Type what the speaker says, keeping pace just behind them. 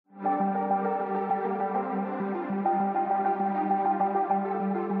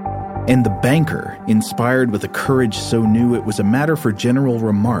And the banker, inspired with a courage so new it was a matter for general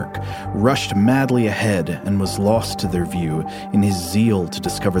remark, rushed madly ahead and was lost to their view in his zeal to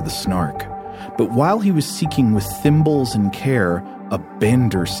discover the snark. But while he was seeking with thimbles and care, a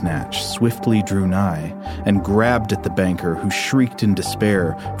Bandersnatch swiftly drew nigh and grabbed at the banker, who shrieked in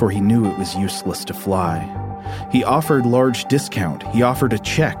despair, for he knew it was useless to fly. He offered large discount. He offered a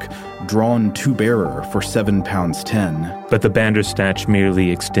check, drawn to bearer, for £7.10. But the Bandersnatch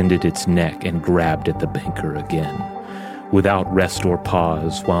merely extended its neck and grabbed at the banker again, without rest or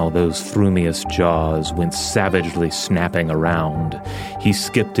pause, while those frumious jaws went savagely snapping around. He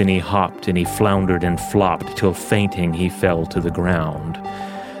skipped and he hopped and he floundered and flopped, till fainting he fell to the ground.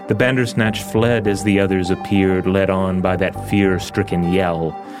 The Bandersnatch fled as the others appeared, led on by that fear-stricken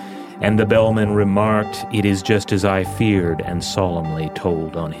yell. And the bellman remarked, "It is just as I feared," and solemnly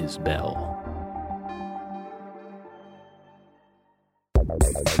tolled on his bell.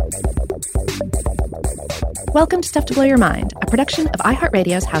 Welcome to Stuff to Blow Your Mind, a production of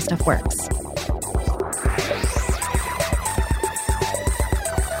iHeartRadio's How Stuff Works.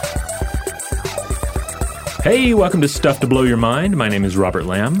 Hey, welcome to Stuff to Blow Your Mind. My name is Robert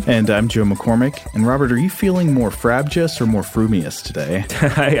Lamb. And I'm Joe McCormick. And Robert, are you feeling more frabjous or more frumious today?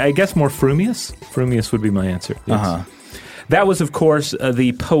 I guess more frumious. Frumious would be my answer. Yes. That was, of course,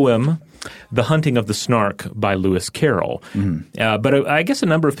 the poem The Hunting of the Snark by Lewis Carroll. Mm-hmm. But I guess a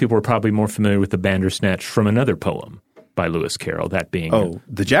number of people are probably more familiar with the Bandersnatch from another poem by Lewis Carroll, that being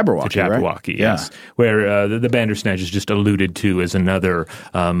the Jabberwocky, the Jabberwocky, right? Yes, yeah. Where the Bandersnatch is just alluded to as another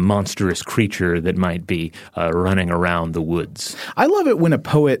monstrous creature that might be running around the woods. I love it when a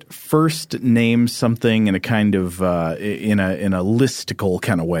poet first names something in a kind of in a listicle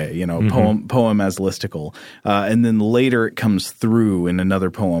kind of way, you know, mm-hmm. poem as listicle, and then later it comes through in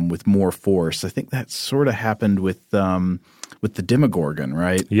another poem with more force. I think that sort of happened with the Demogorgon,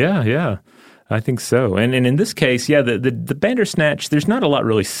 right? Yeah. I think so. And in this case, the Bandersnatch, there's not a lot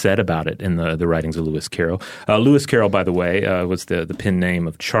really said about it in the writings of Lewis Carroll. Lewis Carroll, by the way, was the pen name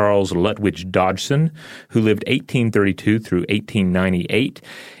of Charles Lutwidge Dodgson, who lived 1832 through 1898.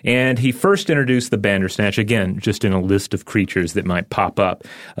 And he first introduced the Bandersnatch, again, just in a list of creatures that might pop up,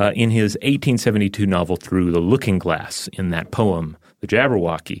 in his 1872 novel Through the Looking Glass, in that poem, The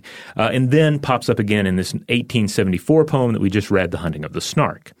Jabberwocky, and then pops up again in this 1874 poem that we just read, The Hunting of the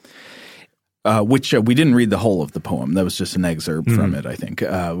Snark. Which we didn't read the whole of the poem. That was just an excerpt from it, I think,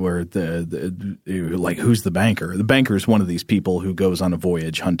 where who's the banker? The banker is one of these people who goes on a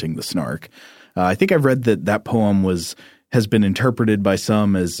voyage hunting the snark. I think I've read that poem has been interpreted by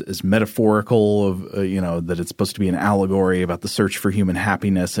some as metaphorical of that it's supposed to be an allegory about the search for human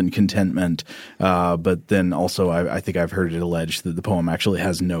happiness and contentment. But then also I think I've heard it alleged that the poem actually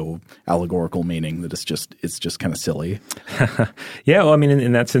has no allegorical meaning, that it's just kind of silly. Yeah, well, I mean,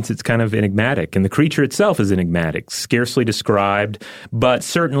 in that sense, it's kind of enigmatic, and the creature itself is enigmatic, scarcely described, but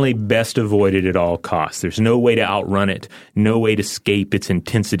certainly best avoided at all costs. There's no way to outrun it, no way to escape its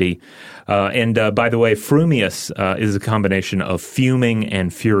intensity. And by the way, frumious is a combination of fuming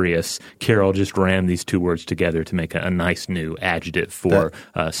and furious. Carroll just rammed these two words together to make a nice new adjective for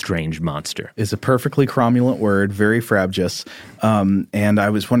a strange monster. It's a perfectly cromulent word, very frabjous. And I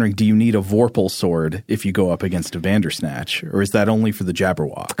was wondering, do you need a Vorpal sword if you go up against a Bandersnatch, or is that only for the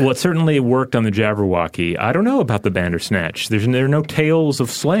Jabberwock? Well, it certainly worked on the Jabberwocky. I don't know about the Bandersnatch. There are no tales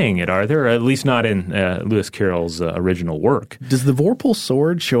of slaying it, are there? At least not in Lewis Carroll's original work. Does the Vorpal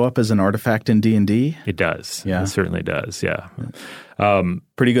sword show up as an artifact in D&D? It does. Yeah. It certainly does, yeah.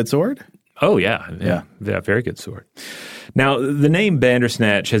 Pretty good sword? Oh, yeah, very good sword. Now, the name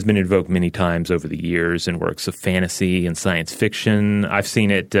Bandersnatch has been invoked many times over the years in works of fantasy and science fiction. I've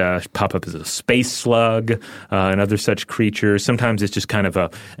seen it pop up as a space slug and other such creatures. Sometimes it's just kind of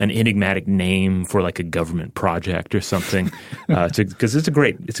an enigmatic name for like a government project or something, because it's a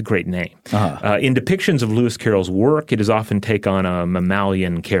great name. Uh-huh. In depictions of Lewis Carroll's work, it is often take on a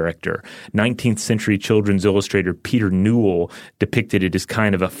mammalian character. 19th century children's illustrator Peter Newell depicted it as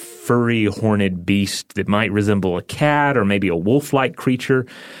kind of a furry, horned beast that might resemble a cat or maybe a wolf-like creature.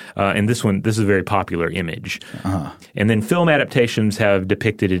 And this is a very popular image. Uh-huh. And then film adaptations have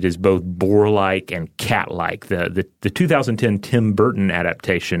depicted it as both boar-like and cat-like. The 2010 Tim Burton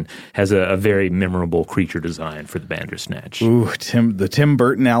adaptation has a very memorable creature design for the Bandersnatch. Ooh, the Tim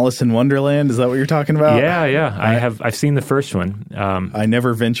Burton Alice in Wonderland, is that what you're talking about? Yeah. I've seen the first one. I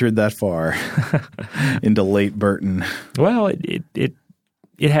never ventured that far into late Burton. Well,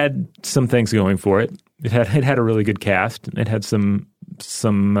 it had some things going for it. It had a really good cast. It had some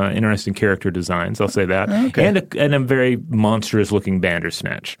interesting character designs, I'll say that, okay. and a very monstrous-looking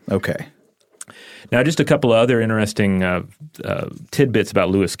Bandersnatch. Okay. Now, just a couple of other interesting tidbits about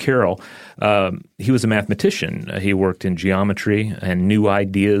Lewis Carroll. He was a mathematician. He worked in geometry and new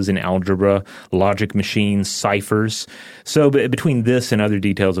ideas in algebra, logic machines, ciphers. So between this and other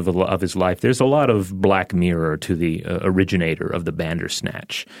details of his life, there's a lot of Black Mirror to the originator of the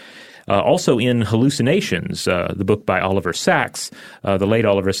Bandersnatch. Also in Hallucinations, the book by Oliver Sacks, the late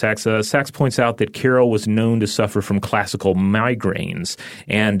Oliver Sacks, Sacks points out that Carroll was known to suffer from classical migraines,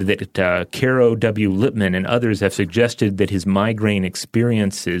 and that Caro W. Lippmann and others have suggested that his migraine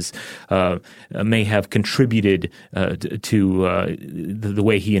experiences may have contributed to the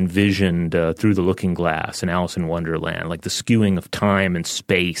way he envisioned Through the Looking Glass and Alice in Wonderland, like the skewing of time and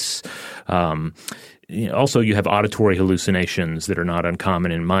space. Also, you have auditory hallucinations that are not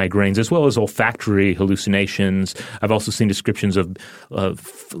uncommon in migraines, as well as olfactory hallucinations. I've also seen descriptions of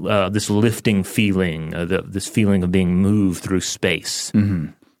this lifting feeling, this feeling of being moved through space.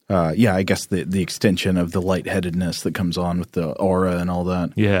 Mm-hmm. I guess the extension of the lightheadedness that comes on with the aura and all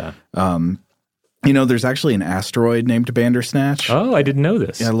that. Yeah. There's actually an asteroid named Bandersnatch. Oh, I didn't know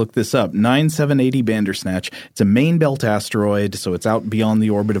this. Yeah, I looked this up. 9780 Bandersnatch. It's a main belt asteroid, so it's out beyond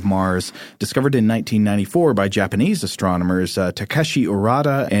the orbit of Mars. Discovered in 1994 by Japanese astronomers Takeshi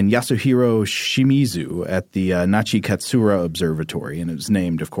Urata and Yasuhiro Shimizu at the Nachikatsura Observatory, and it was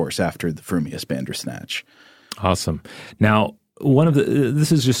named, of course, after the Frumious Bandersnatch. Awesome. Now,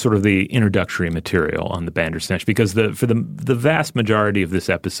 this is just sort of the introductory material on the Bandersnatch, because for the vast majority of this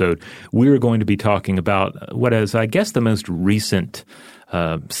episode, we're going to be talking about what is, I guess, the most recent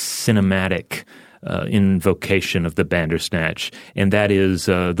cinematic invocation of the Bandersnatch, and that is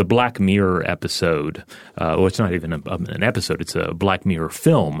the Black Mirror episode. Well, it's not even an episode; it's a Black Mirror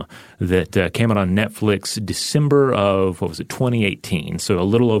film that came out on Netflix December of 2018, so a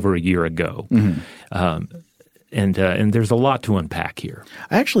little over a year ago. Mm-hmm. And there's a lot to unpack here.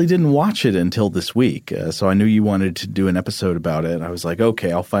 I actually didn't watch it until this week, so I knew you wanted to do an episode about it. I was like,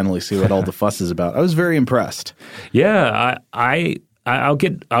 okay, I'll finally see what all the fuss is about. I was very impressed. Yeah,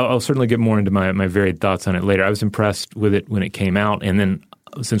 I'll certainly get more into my varied thoughts on it later. I was impressed with it when it came out, and then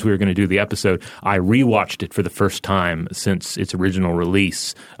since we were going to do the episode, I rewatched it for the first time since its original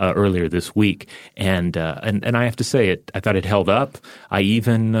release earlier this week, and I have to say I thought it held up. I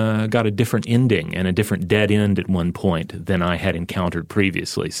even got a different ending and a different dead end at one point than I had encountered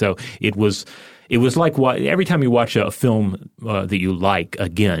previously. So it was like every time you watch a film that you like,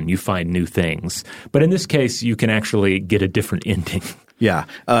 again, you find new things. But in this case, you can actually get a different ending. Yeah.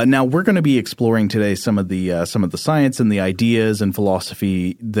 Now we're going to be exploring today some of the science and the ideas and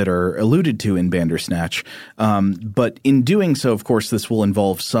philosophy that are alluded to in Bandersnatch. But in doing so, of course, this will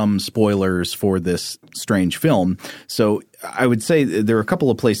involve some spoilers for this strange film. So I would say there are a couple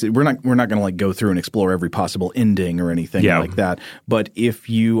of places we're not going to like go through and explore every possible ending or anything like that. But if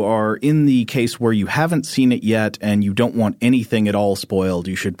you are in the case where you haven't seen it yet and you don't want anything at all spoiled,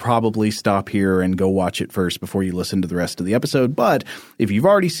 you should probably stop here and go watch it first before you listen to the rest of the episode. But if you've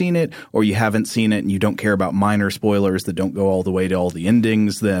already seen it or you haven't seen it and you don't care about minor spoilers that don't go all the way to all the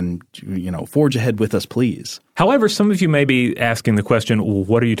endings, then forge ahead with us, please. However, some of you may be asking the question, well,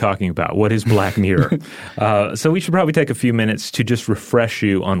 what are you talking about? What is Black Mirror? So we should probably take a few minutes to just refresh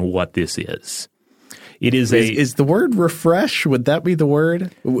you on what this is. It is is the word refresh? Would that be the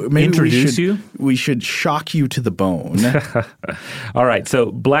word? Maybe introduce you? We should shock you to the bone. All right.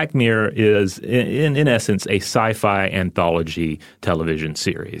 So Black Mirror is, in essence, a sci-fi anthology television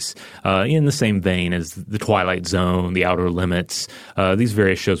series in the same vein as The Twilight Zone, The Outer Limits, these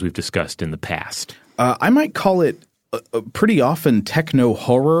various shows we've discussed in the past. I might call it pretty often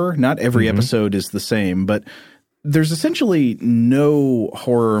techno-horror. Not every episode is the same, but there's essentially no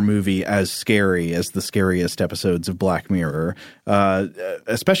horror movie as scary as the scariest episodes of Black Mirror,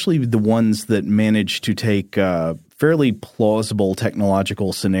 especially the ones that manage to take fairly plausible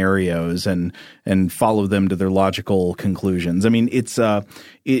technological scenarios and follow them to their logical conclusions. I mean, it's a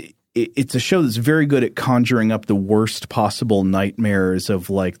show that's very good at conjuring up the worst possible nightmares of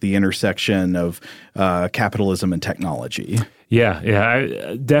like the intersection of capitalism and technology.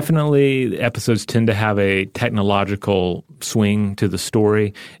 Yeah. Definitely episodes tend to have a technological swing to the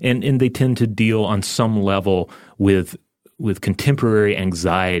story, and they tend to deal on some level with contemporary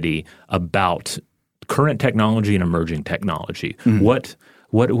anxiety about current technology and emerging technology. Mm-hmm.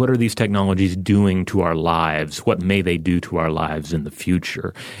 What are these technologies doing to our lives? What may they do to our lives in the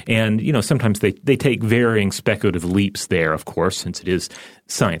future? And, sometimes they take varying speculative leaps there, of course, since it is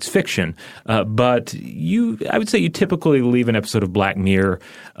science fiction. But I would say you typically leave an episode of Black Mirror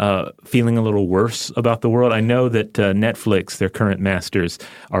feeling a little worse about the world. I know that Netflix, their current masters,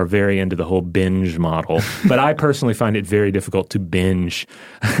 are very into the whole binge model. But I personally find it very difficult to binge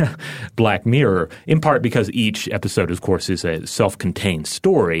Black Mirror, in part because each episode, of course, is a self-contained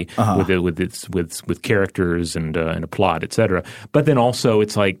story with characters and a plot, etc. But then also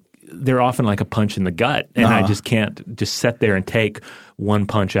it's like they're often like a punch in the gut, and I just can't just sit there and take one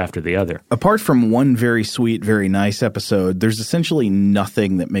punch after the other. Apart from one very sweet, very nice episode, there's essentially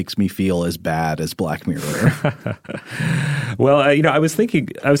nothing that makes me feel as bad as Black Mirror. Well, I was thinking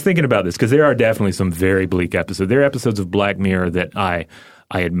about this because there are definitely some very bleak episodes. There are episodes of Black Mirror that I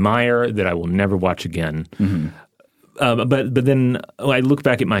admire that I will never watch again. Mm-hmm. But then I look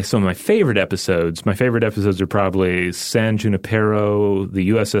back at some of my favorite episodes. My favorite episodes are probably San Junipero, the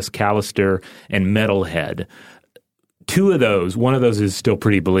USS Callister, and Metalhead. One of those is still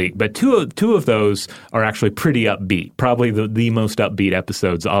pretty bleak, but two of those are actually pretty upbeat, probably the most upbeat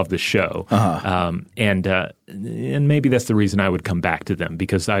episodes of the show. And maybe that's the reason I would come back to them,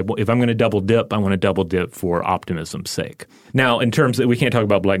 because if I'm going to double dip, I want to double dip for optimism's sake. Now, in terms of, we can't talk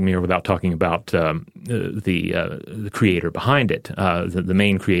about Black Mirror without talking about the creator behind it, the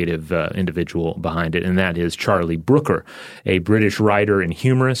main creative individual behind it, and that is Charlie Brooker, a British writer and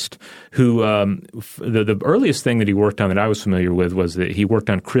humorist who the earliest thing that he worked on that I was familiar with was that he worked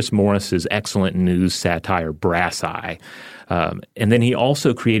on Chris Morris's excellent news satire Brass Eye. And then he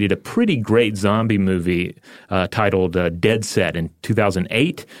also created a pretty great zombie movie titled Dead Set in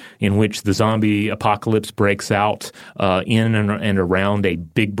 2008, in which the zombie apocalypse breaks out in and around a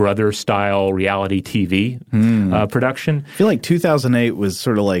Big Brother-style reality TV production. I feel like 2008 was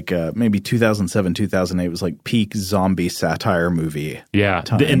sort of like maybe 2007, 2008 was like peak zombie satire movie. Yeah.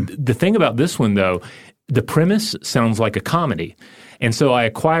 And the thing about this one, though, the premise sounds like a comedy. And so I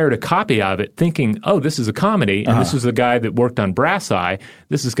acquired a copy of it thinking, oh, this is a comedy, and this is the guy that worked on Brass Eye.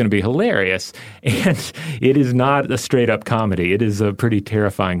 This is going to be hilarious. And it is not a straight-up comedy. It is a pretty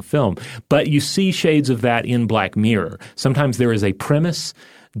terrifying film. But you see shades of that in Black Mirror. Sometimes there is a premise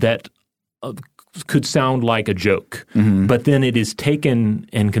that could sound like a joke, but then it is taken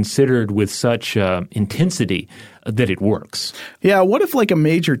and considered with such intensity that it works. Yeah, what if like a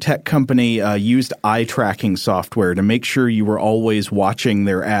major tech company used eye tracking software to make sure you were always watching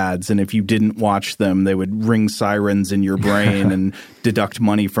their ads, and if you didn't watch them, they would ring sirens in your brain and deduct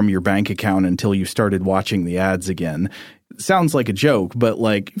money from your bank account until you started watching the ads again? Sounds like a joke, but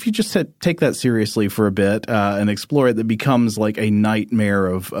like if you just take that seriously for a bit and explore it, that becomes like a nightmare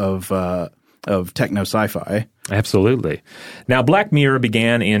of techno sci-fi. Absolutely. Now, Black Mirror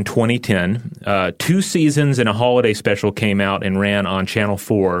began in 2010. 2 seasons and a holiday special came out and ran on Channel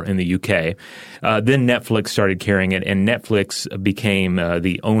 4 in the UK. Then Netflix started carrying it, and Netflix became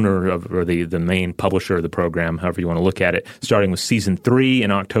the owner of, or the main publisher of the program, however you want to look at it, starting with Season 3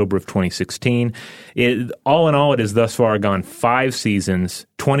 in October of 2016. All in all, it has thus far gone 5 seasons,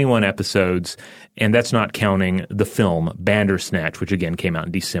 21 episodes, and that's not counting the film Bandersnatch, which again came out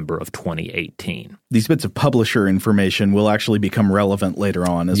in December of 2018. These bits of publisher information will actually become relevant later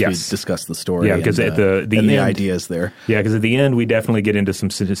on as we discuss the story. Yeah, because at the end, the ideas there. Yeah, because at the end we definitely get into some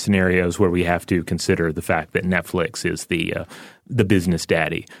scenarios where we have to consider the fact that Netflix is the business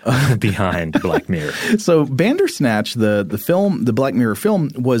daddy behind Black Mirror. So Bandersnatch, the film, the Black Mirror film,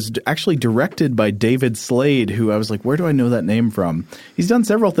 was actually directed by David Slade, who I was like, where do I know that name from? He's done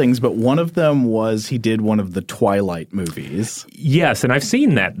several things, but one of them was he did one of the Twilight movies. Yes, and I've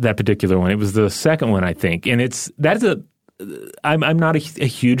seen that particular one. It was the second one, I think, and I'm not a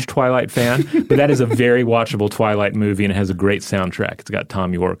huge Twilight fan, but that is a very watchable Twilight movie, and it has a great soundtrack. It's got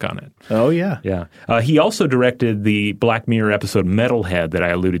Tom York on it. Oh, yeah. Yeah. He also directed the Black Mirror episode Metalhead that I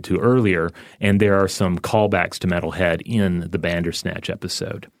alluded to earlier, and there are some callbacks to Metalhead in the Bandersnatch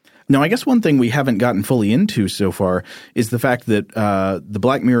episode. Now, I guess one thing we haven't gotten fully into so far is the fact that the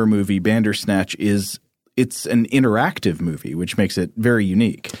Black Mirror movie Bandersnatch it's an interactive movie, which makes it very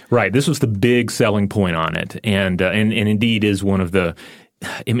unique. Right. This was the big selling point on it, and indeed is one of the.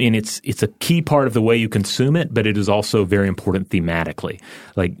 I mean, it's a key part of the way you consume it, but it is also very important thematically.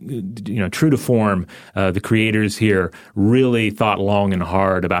 Like, true to form, the creators here really thought long and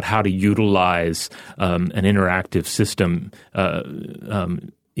hard about how to utilize an interactive system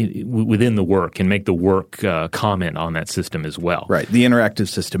within the work and make the work comment on that system as well. Right. The interactive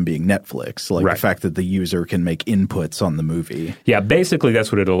system being Netflix, like the fact that the user can make inputs on the movie. Yeah, basically that's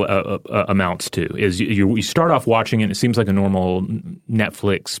what it amounts to. Is you start off watching it, and it seems like a normal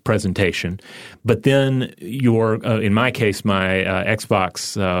Netflix presentation, but then in my case, my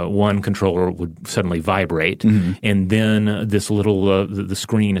Xbox One controller would suddenly vibrate, and then this little the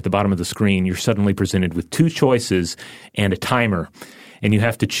screen at the bottom of the screen, you're suddenly presented with two choices and a timer. And you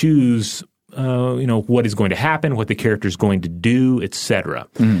have to choose, what is going to happen, what the character is going to do, etc.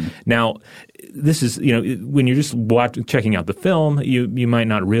 Now, this is, when you're just checking out the film, you might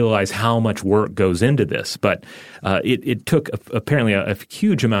not realize how much work goes into this, but it took apparently a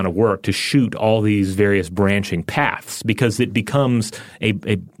huge amount of work to shoot all these various branching paths, because it becomes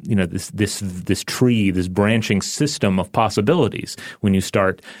this tree, this branching system of possibilities when you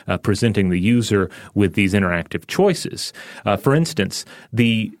start presenting the user with these interactive choices. For instance,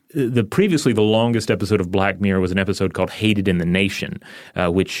 the previously the longest episode of Black Mirror was an episode called Hated in the Nation,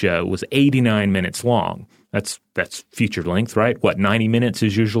 which was 89 minutes long. That's feature length, right? 90 minutes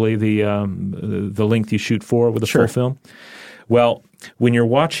is usually the length you shoot for with a full film? Well, when you're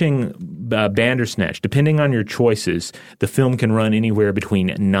watching Bandersnatch, depending on your choices, the film can run anywhere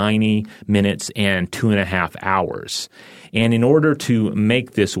between 90 minutes and 2.5 hours. And in order to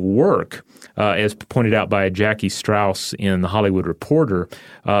make this work, as pointed out by Jackie Strauss in The Hollywood Reporter,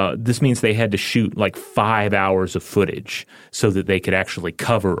 this means they had to shoot like 5 hours of footage so that they could actually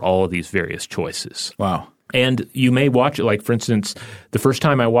cover all of these various choices. Wow. And you may watch it, like, for instance, the first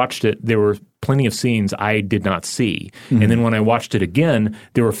time I watched it, there were plenty of scenes I did not see. And then when I watched it again,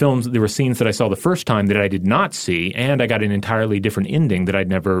 there were scenes that I saw the first time that I did not see, and I got an entirely different ending that I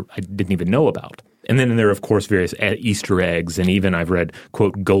didn't even know about. And then there are, of course, various Easter eggs, and even I've read,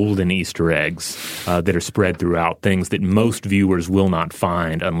 quote, golden Easter eggs that are spread throughout, things that most viewers will not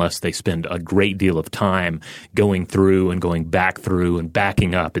find unless they spend a great deal of time going through and going back through and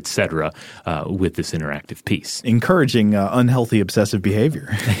backing up, et cetera, with this interactive piece. Encouraging unhealthy obsessive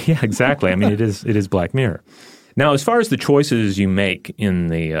behavior. Yeah, exactly. I mean, it is Black Mirror. Now, as far as the choices you make in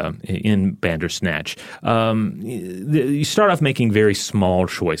Bandersnatch, you start off making very small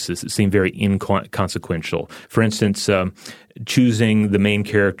choices that seem very inconsequential. For instance, choosing the main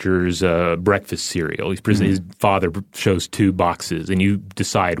character's breakfast cereal. His father shows 2 boxes, and you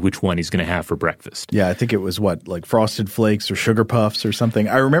decide which one he's going to have for breakfast. Yeah, I think it was like Frosted Flakes or Sugar Puffs or something.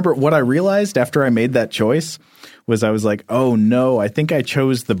 I remember what I realized after I made that choice was I was like, oh no, I think I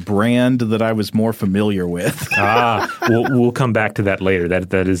chose the brand that I was more familiar with. We'll come back to that later.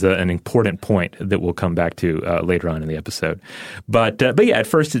 That is an important point that we'll come back to later on in the episode. But yeah, at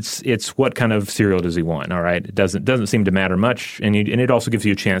first it's what kind of cereal does he want? All right, it doesn't seem to matter much, and it also gives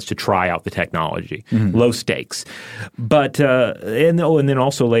you a chance to try out the technology. Low stakes, but and then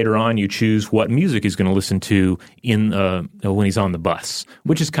also later on you choose what music he's going to listen to when he's on the bus,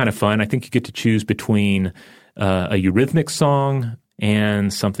 which is kind of fun. I think you get to choose between a Eurythmics song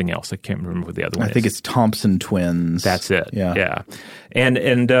and something else. I can't remember what the other one is. I think it's Thompson Twins. That's it. Yeah. And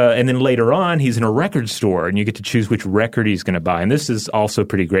then later on, he's in a record store, and you get to choose which record he's going to buy. And this is also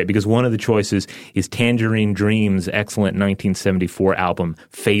pretty great because one of the choices is Tangerine Dream's excellent 1974 album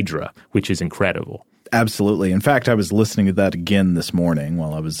Phaedra, which is incredible. Absolutely. In fact, I was listening to that again this morning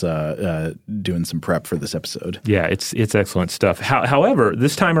while I was doing some prep for this episode. Yeah, it's excellent stuff. However,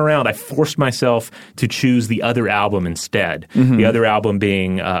 this time around, I forced myself to choose the other album instead. The other album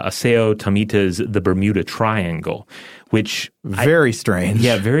being Aseo Tomita's The Bermuda Triangle, which very strange.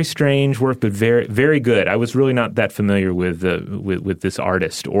 Yeah, very strange work, but very, very good. I was really not that familiar with this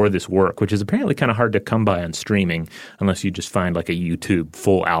artist or this work, which is apparently kind of hard to come by on streaming unless you just find like a YouTube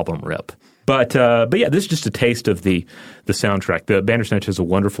full album rip. But yeah, this is just a taste of the soundtrack. The Bandersnatch has a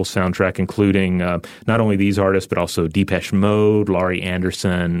wonderful soundtrack, including not only these artists, but also Depeche Mode, Laurie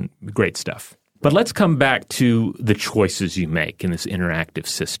Anderson, great stuff. But let's come back to the choices you make in this interactive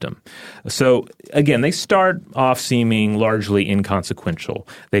system. So again, they start off seeming largely inconsequential.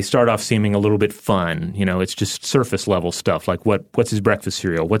 They start off seeming a little bit fun. It's just surface level stuff like what's his breakfast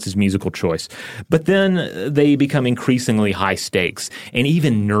cereal, what's his musical choice. But then they become increasingly high stakes and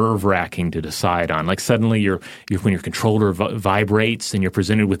even nerve-wracking to decide on. Like suddenly when your controller vibrates and you're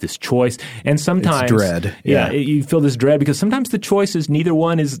presented with this choice, and sometimes it's dread. Yeah, you feel this dread because sometimes the choices, neither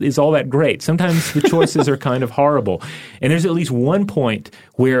one is all that great. Sometimes the choices are kind of horrible. And there's at least one point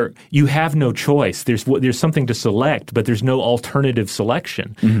where you have no choice. There's something to select, but there's no alternative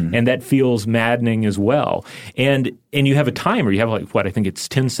selection. And that feels maddening as well. And And you have a timer. You have I think it's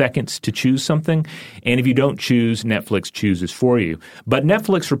 10 seconds to choose something. And if you don't choose, Netflix chooses for you. But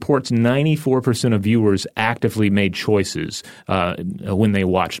Netflix reports 94% of viewers actively made choices when they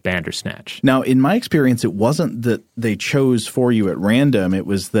watched Bandersnatch. Now, in my experience, it wasn't that they chose for you at random. It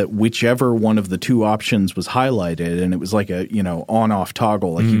was that whichever one of the two options was highlighted, and it was like a, on-off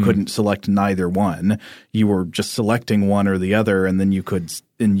toggle. Like you couldn't select neither one. You were just selecting one or the other, and then you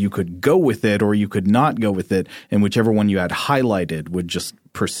could go with it or you could not go with it, and whichever one you had highlighted would just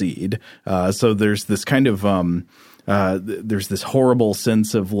proceed. So there's this kind of there's this horrible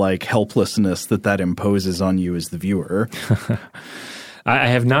sense of like helplessness that imposes on you as the viewer. I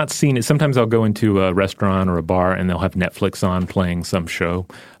have not seen it. Sometimes I'll go into a restaurant or a bar and they'll have Netflix on playing some show.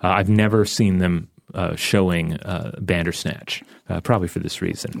 I've never seen them showing Bandersnatch, probably for this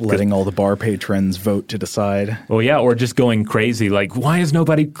reason. Letting all the bar patrons vote to decide. Well, yeah, or just going crazy like, why is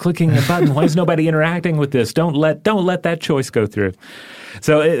nobody clicking a button? Why is nobody interacting with this? Don't let that choice go through.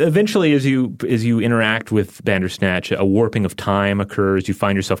 So eventually, as you interact with Bandersnatch, a warping of time occurs. You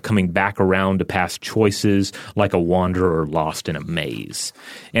find yourself coming back around to past choices like a wanderer lost in a maze.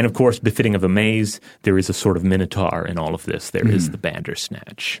 And of course, befitting of a maze, there is a sort of minotaur in all of this. There is the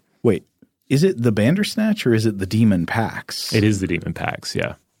Bandersnatch. Wait. Is it the Bandersnatch or is it the Demon Pax? It is the Demon Pax,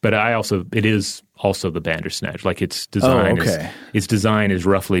 yeah. But it is also the Bandersnatch. Like its design is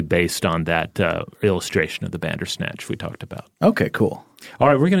roughly based on that illustration of the Bandersnatch we talked about. Okay, cool. All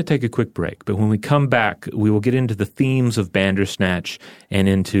right, we're going to take a quick break. But when we come back, we will get into the themes of Bandersnatch and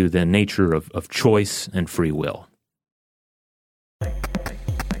into the nature of choice and free will.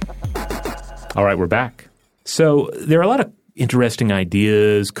 All right, we're back. So there are a lot of interesting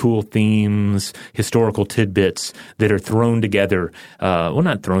ideas, cool themes, historical tidbits that are thrown together,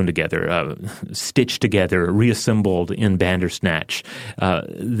 stitched together, reassembled in Bandersnatch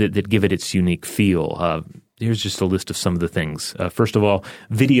that give it its unique feel. Here's just a list of some of the things. First of all,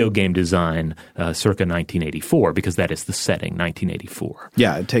 video game design circa 1984, because that is the setting, 1984.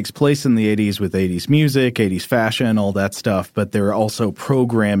 Yeah, it takes place in the 80s with 80s music, 80s fashion, all that stuff, but they're also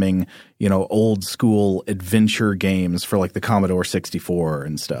programming old school adventure games for like the Commodore 64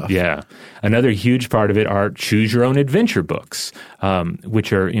 and stuff. Yeah. Another huge part of it are choose your own adventure books,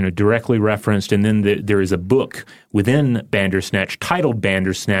 which are, directly referenced. And then there is a book within Bandersnatch titled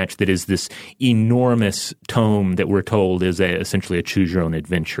Bandersnatch that is this enormous tome that we're told is essentially a choose your own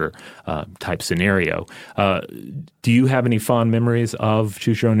adventure type scenario. Do you have any fond memories of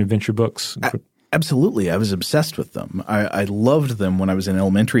choose your own adventure books? Absolutely. I was obsessed with them. I loved them when I was in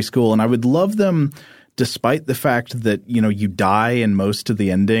elementary school, and I would love them despite the fact that, you die in most of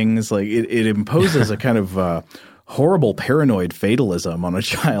the endings. Like it imposes a kind of horrible paranoid fatalism on a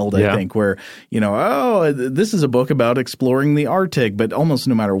child, I think, where, this is a book about exploring the Arctic, but almost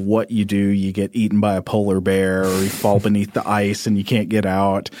no matter what you do, you get eaten by a polar bear or you fall beneath the ice and you can't get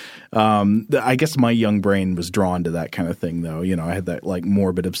out. I guess my young brain was drawn to that kind of thing, though. I had that like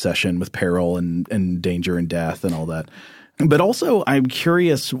morbid obsession with peril and danger and death and all that. But also, I'm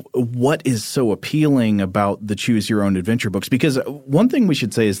curious what is so appealing about the Choose Your Own Adventure books, because one thing we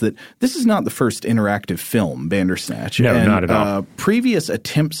should say is that this is not the first interactive film, Bandersnatch. No, not at all. Previous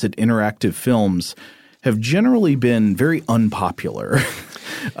attempts at interactive films have generally been very unpopular.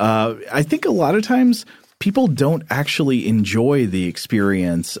 I think a lot of times people don't actually enjoy the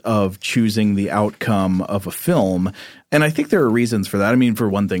experience of choosing the outcome of a film. And I think there are reasons for that. I mean, for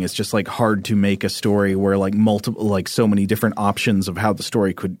one thing, it's just like hard to make a story where like so many different options of how the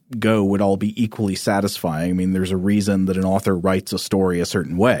story could go would all be equally satisfying. I mean, there's a reason that an author writes a story a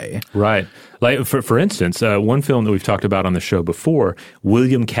certain way. Right. Like for instance, one film that we've talked about on the show before,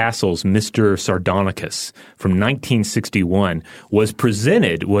 William Castle's Mr. Sardonicus from 1961 was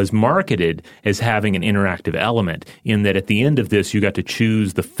marketed as having an interactive element in that at the end of this, you got to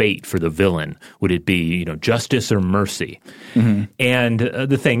choose the fate for the villain. Would it be, justice or mercy? Mm-hmm. And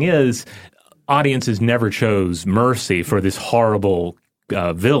the thing is, audiences never chose mercy for this horrible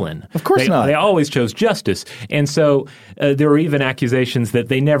villain. Of course not. They always chose justice. And so there were even accusations that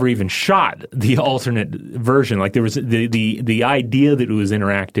they never even shot the alternate version. Like there was the idea that it was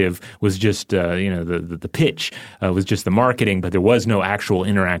interactive was just the pitch was just the marketing, but there was no actual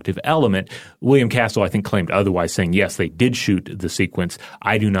interactive element. William Castle, I think, claimed otherwise, saying yes, they did shoot the sequence.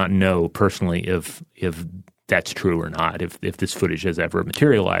 I do not know personally if that's true or not, if this footage has ever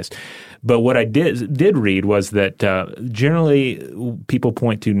materialized. But what I did read was that generally people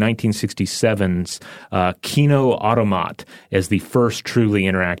point to 1967's Kino Automat as the first truly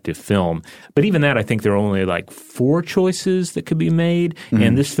interactive film. But even that, I think there are only like 4 choices that could be made. Mm-hmm.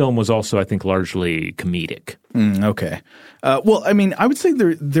 And this film was also, I think, largely comedic. Okay. Well, I mean, I would say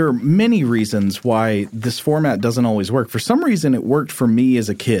there are many reasons why this format doesn't always work. For some reason, it worked for me as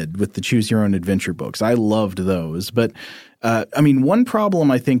a kid with the Choose Your Own Adventure books. I loved those. But I mean, one problem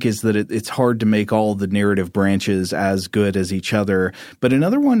I think is that it's hard to make all the narrative branches as good as each other. But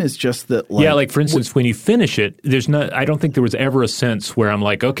another one is just that, like for instance, when you finish it, I don't think there was ever a sense where I'm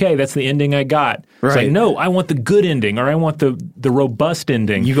like, okay, that's the ending I got. Right. It's like, no, I want the good ending, or I want the robust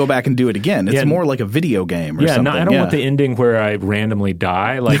ending. You go back and do it again. It's more like a video game or something. I don't want the ending where I randomly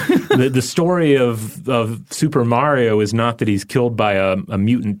die. Like the story of Super Mario is not that he's killed by a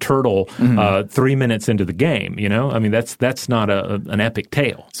mutant turtle 3 minutes into the game. You know, I mean that's not an epic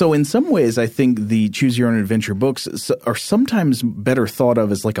tale. So in some ways, I think the Choose Your Own Adventure books are sometimes better thought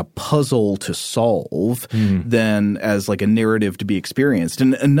of as like a puzzle to solve than as like a narrative to be experienced.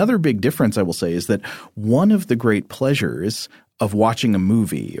 And another big difference I will say is that one of the great pleasures of watching a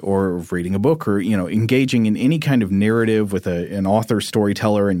movie or reading a book or, you know, engaging in any kind of narrative with an author,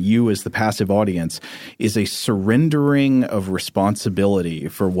 storyteller, and you as the passive audience is a surrendering of responsibility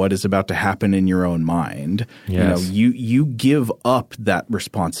for what is about to happen in your own mind. Yes. You know, you give up that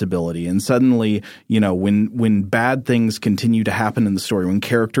responsibility, and suddenly, you know, when bad things continue to happen in the story, when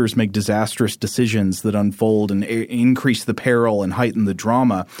characters make disastrous decisions that unfold and increase the peril and heighten the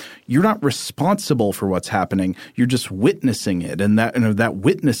drama, you're not responsible for what's happening. You're just witnessing it. And that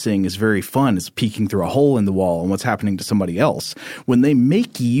witnessing is very fun. It's peeking through a hole in the wall and what's happening to somebody else. When they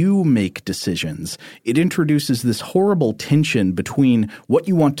make you make decisions, it introduces this horrible tension between what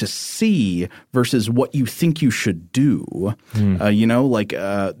you want to see versus what you think you should do. You know, like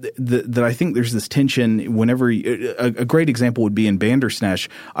that I think there's this tension whenever a great example would be in Bandersnatch.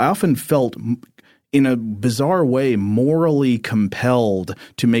 I often felt in a bizarre way, morally compelled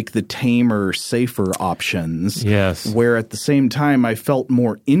to make the tamer, safer options. Yes. Where at the same time, I felt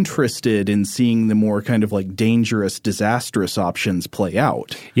more interested in seeing the more kind of like dangerous, disastrous options play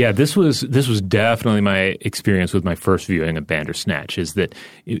out. Yeah, this was definitely my experience with my first viewing of Bandersnatch. Is that,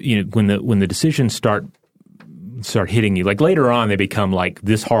 you know, when the decisions start hitting you, like later on, they become like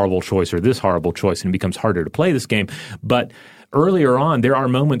this horrible choice or this horrible choice, and it becomes harder to play this game. But earlier on, there are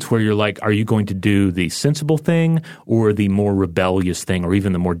moments where you're like, are you going to do the sensible thing or the more rebellious thing or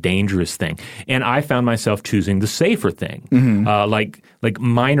even the more dangerous thing? And I found myself choosing the safer thing. Like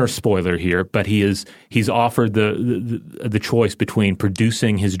minor spoiler here, but he's offered the choice between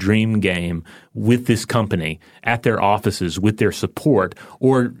producing his dream game with this company at their offices with their support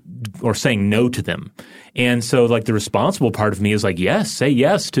or saying no to them. And so like the responsible part of me is like, yes, say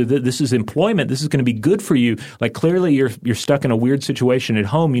yes to this is employment. This is going to be good for you. Like clearly you're stuck in a weird situation at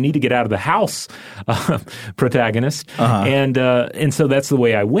home. You need to get out of the house, protagonist. And so that's the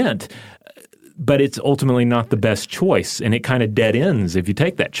way I went. But it's ultimately not the best choice, and it kind of dead ends if you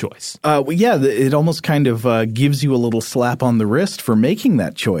take that choice. It almost kind of gives you a little slap on the wrist for making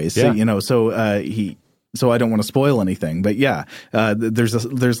that choice. Yeah. You know, so I don't want to spoil anything, but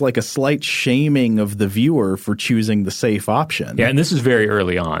there's like a slight shaming of the viewer for choosing the safe option. Yeah, and this is very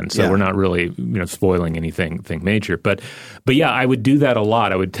early on, so we're not really spoiling anything major. But yeah, I would do that a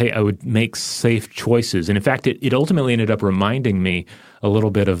lot. I would make safe choices, and in fact, it ultimately ended up reminding me a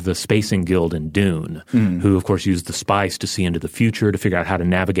little bit of the Spacing Guild in Dune, who of course used the spice to see into the future to figure out how to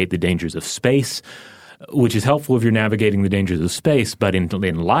navigate the dangers of space. Which is helpful if you're navigating the dangers of space, but in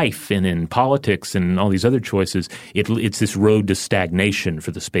life and in politics and all these other choices, it's this road to stagnation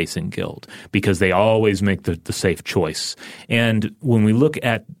for the Spacing Guild because they always make the safe choice. And when we look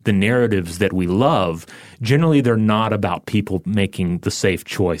at the narratives that we love, generally they're not about people making the safe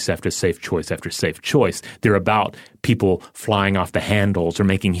choice after safe choice after safe choice. They're about people flying off the handles or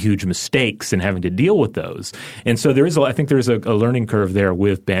making huge mistakes and having to deal with those. And so I think there's a learning curve there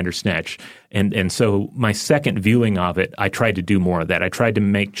with Bandersnatch. And so my second viewing of it, I tried to do more of that. I tried to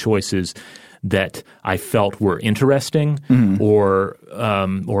make choices that I felt were interesting or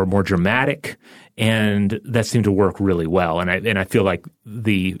more dramatic, and that seemed to work really well. And I feel like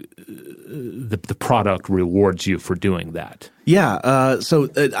the product rewards you for doing that. Yeah, so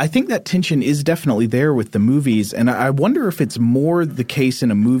I think that tension is definitely there with the movies, and I wonder if it's more the case in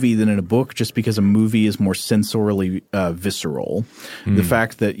a movie than in a book, just because a movie is more sensorially visceral. The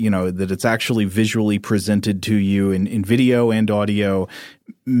fact that that it's actually visually presented to you in video and audio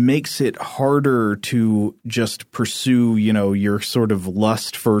makes it harder to just pursue your sort of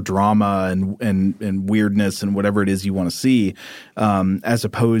lust for drama and weirdness and whatever it is you want to see, as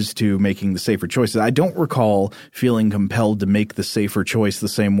opposed to making the safer choices. I don't recall feeling compelled to make the safer choice the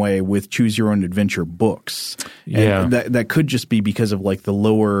same way with Choose Your Own Adventure books. Yeah. And that could just be because of like the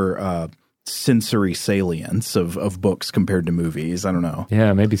lower sensory salience of books compared to movies. I don't know.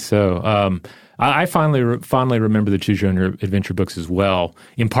 Yeah, maybe so. I fondly remember the Choose Your Own Adventure books as well,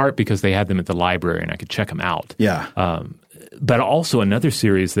 in part because they had them at the library and I could check them out. Yeah. But also another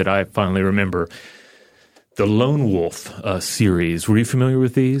series that I fondly remember, the Lone Wolf series. Were you familiar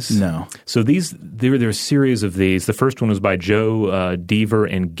with these? No. So there are a series of these. The first one was by Joe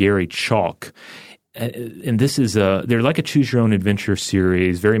Deaver and Gary Chalk. And this is they're like a Choose Your Own Adventure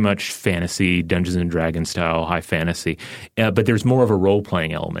series, very much fantasy, Dungeons and Dragons style, high fantasy, but there's more of a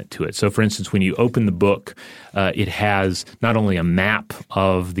role-playing element to it. So, for instance, when you open the book, it has not only a map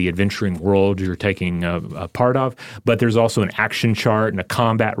of the adventuring world you're taking a part of, but there's also an action chart and a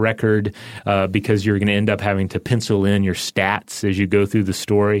combat record because you're going to end up having to pencil in your stats as you go through the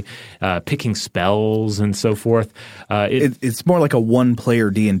story, picking spells and so forth. It's more like a one-player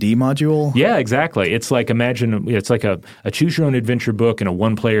D&D module? Yeah, exactly. It's like it's like a Choose Your Own Adventure book and a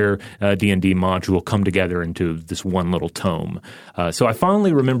one-player D&D module come together into this one little tome. So I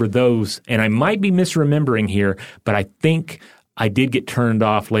fondly remember those, and I might be misremembering here, but I think I did get turned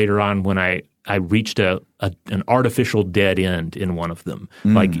off later on when I reached an artificial dead end in one of them.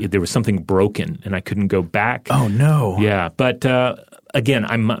 Like there was something broken and I couldn't go back. Oh, no. Yeah, but again,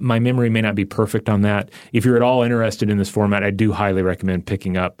 my memory may not be perfect on that. If you're at all interested in this format, I do highly recommend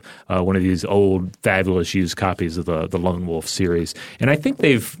picking up one of these old, fabulous used copies of the Lone Wolf series. And I think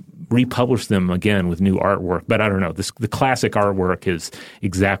they've republished them again with new artwork. But I don't know. The classic artwork is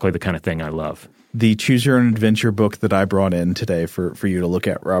exactly the kind of thing I love. The Choose Your Own Adventure book that I brought in today for you to look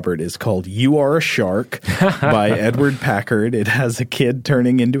at, Robert, is called You Are a Shark by Edward Packard. It has a kid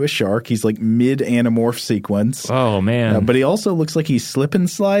turning into a shark. He's like mid-anamorph sequence. Oh, man. But he also looks like he's slipping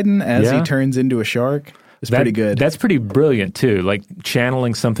sliding as he turns into a shark. It's pretty good. That's pretty brilliant, too, like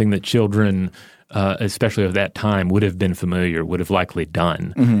channeling something that children especially of that time, would have been familiar, would have likely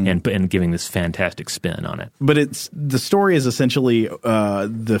done, and giving this fantastic spin on it. But the story is essentially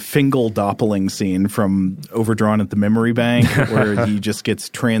the Fingal doppling scene from Overdrawn at the Memory Bank, where he just gets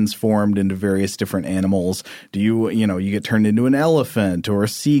transformed into various different animals. You get turned into an elephant or a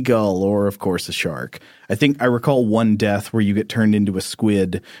seagull or, of course, a shark. I recall one death where you get turned into a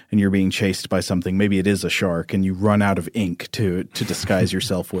squid and you're being chased by something. Maybe it is a shark, and you run out of ink to disguise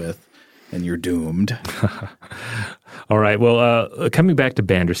yourself with. And you're doomed. All right. Well, coming back to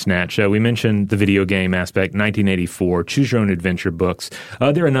Bandersnatch, we mentioned the video game aspect, 1984, Choose Your Own Adventure books.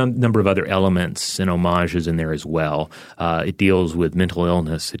 There are a number of other elements and homages in there as well. It deals with mental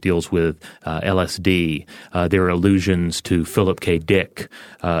illness. It deals with LSD. There are allusions to Philip K. Dick.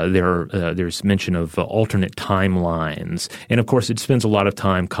 There's mention of alternate timelines. And, of course, it spends a lot of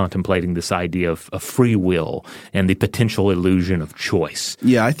time contemplating this idea of free will and the potential illusion of choice.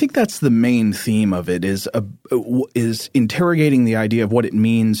 Yeah, I think that's the main theme of it is interrogating the idea of what it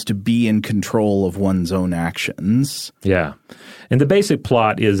means to be in control of one's own actions. Yeah. And the basic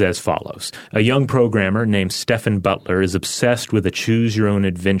plot is as follows. A young programmer named Stephen Butler is obsessed with a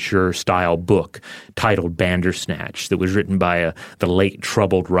choose-your-own-adventure style book titled Bandersnatch that was written by the late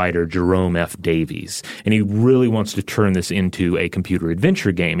troubled writer Jerome F. Davies. And he really wants to turn this into a computer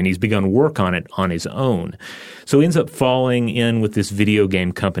adventure game, and he's begun work on it on his own. So he ends up falling in with this video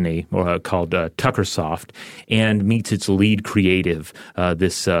game company called Tuckersoft and meets its lead creative,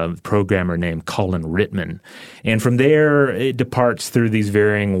 this programmer named Colin Rittman. And from there, it departs through these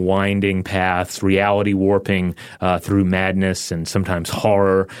varying winding paths, reality warping through madness and sometimes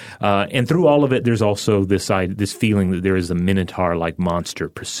horror. And through all of it, there's also this feeling that there is a minotaur-like monster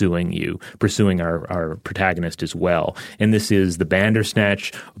pursuing you, pursuing our protagonist as well. And this is the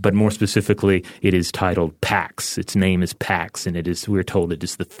Bandersnatch, but more specifically, it is titled Pax. Its name is Pax, and we're told it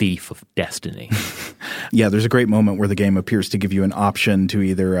is the thief of destiny. Yeah, there's a great moment where the game appears to give you an option to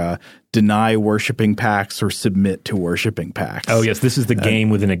either deny worshiping Pax or submit to worshiping Pax. Oh, yes. This is the game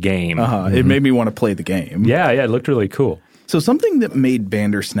within a game. Mm-hmm. It made me want to play the game. Yeah, it looked really cool. So something that made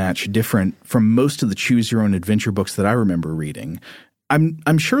Bandersnatch different from most of the choose-your-own-adventure books that I remember reading,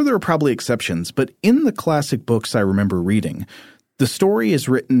 I'm sure there are probably exceptions, but in the classic books I remember reading, the story is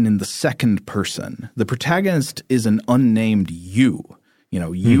written in the second person. The protagonist is an unnamed you.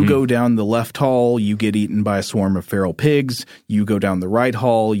 You go down the left hall, you get eaten by a swarm of feral pigs. You go down the right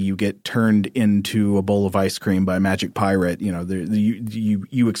hall, you get turned into a bowl of ice cream by a magic pirate.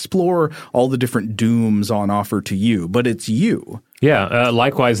 You explore all the different dooms on offer to you, but it's you. Yeah.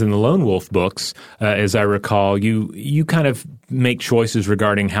 Likewise, in the Lone Wolf books, as I recall, you kind of make choices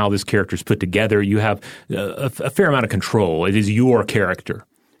regarding how this character is put together. You have a fair amount of control. It is your character.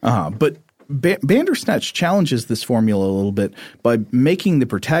 But Bandersnatch challenges this formula a little bit by making the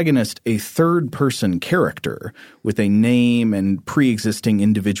protagonist a third-person character with a name and pre-existing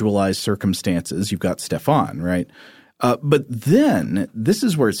individualized circumstances. You've got Stefan, right? But then this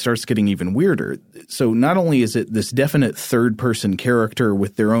is where it starts getting even weirder. So not only is it this definite third-person character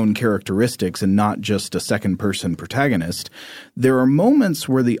with their own characteristics and not just a second-person protagonist, there are moments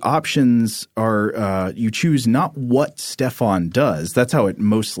where the options are you choose not what Stefan does. That's how it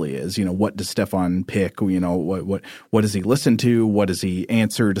mostly is. What does Stefan pick? What does he listen to? What does he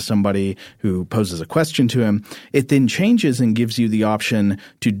answer to somebody who poses a question to him? It then changes and gives you the option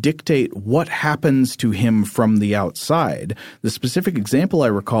to dictate what happens to him from the outside. The specific example I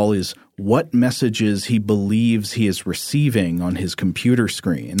recall is what messages he believes he is receiving on his computer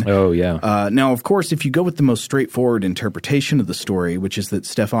screen. Oh, yeah. Now, of course, if you go with the most straightforward interpretation of the story, which is that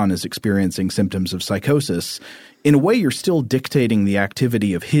Stefan is experiencing symptoms of psychosis, in a way you're still dictating the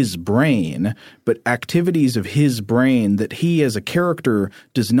activity of his brain, but activities of his brain that he as a character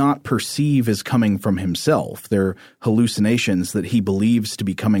does not perceive as coming from himself. They're hallucinations that he believes to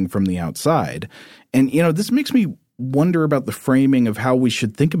be coming from the outside. And, this makes me wonder about the framing of how we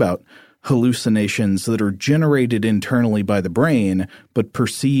should think about hallucinations that are generated internally by the brain but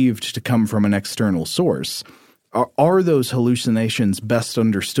perceived to come from an external source. Are those hallucinations best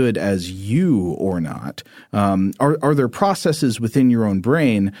understood as you or not? Are there processes within your own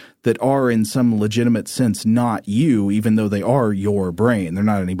brain that are in some legitimate sense not you, even though they are your brain? They're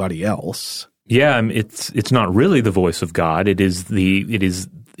not anybody else. Yeah, it's not really the voice of God. It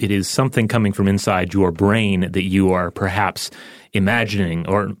is something coming from inside your brain that you are perhaps imagining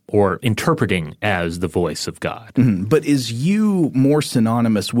or interpreting as the voice of God. Mm-hmm. But is you more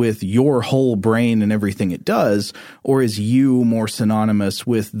synonymous with your whole brain and everything it does, or is you more synonymous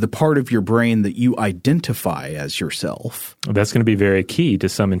with the part of your brain that you identify as yourself? That's going to be very key to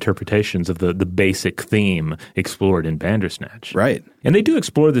some interpretations of the basic theme explored in Bandersnatch. Right. And they do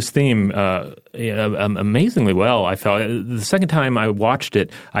explore this theme amazingly well. I felt the second time I watched it,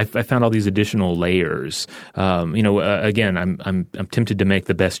 I found all these additional layers. Again, I'm tempted to make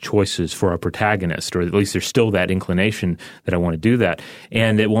the best choices for our protagonist, or at least there's still that inclination that I want to do that.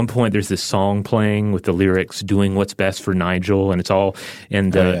 And at one point, there's this song playing with the lyrics "Doing What's Best for Nigel," and it's all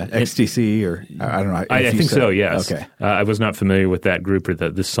XTC, or I don't know. I think so. Yes. Okay. I was not familiar with that group or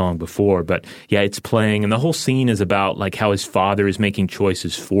this song before, but yeah, it's playing, and the whole scene is about like how his father is making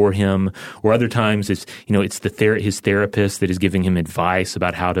choices for him, or other times it's his therapist that is giving him advice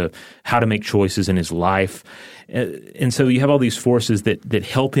about how to make choices in his life. And so you have all these forces that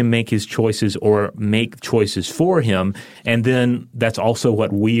help him make his choices or make choices for him, and then that's also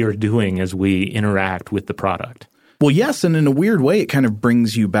what we are doing as we interact with the product. Well, yes, and in a weird way, it kind of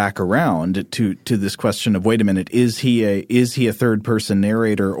brings you back around to this question of, wait a minute, is he a third-person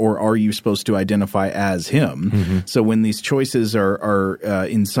narrator, or are you supposed to identify as him? Mm-hmm. So when these choices are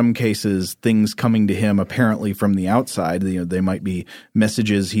in some cases things coming to him apparently from the outside, they might be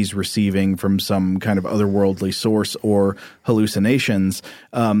messages he's receiving from some kind of otherworldly source or hallucinations.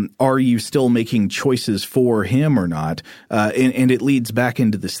 Are you still making choices for him or not? And it leads back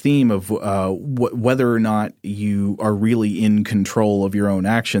into this theme of whether or not you are really in control of your own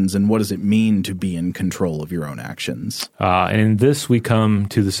actions, and what does it mean to be in control of your own actions? And in this, we come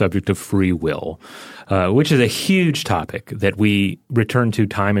to the subject of free will, which is a huge topic that we return to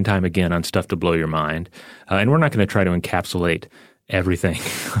time and time again on Stuff to Blow Your Mind. And we're not going to try to encapsulate everything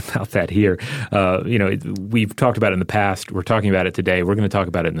about that here. We've talked about it in the past. We're talking about it today. We're going to talk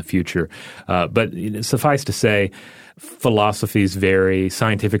about it in the future. But suffice to say, philosophies vary,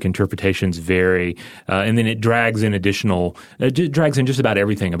 scientific interpretations vary, and then it drags in just about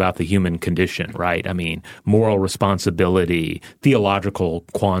everything about the human condition, right? I mean, moral responsibility, theological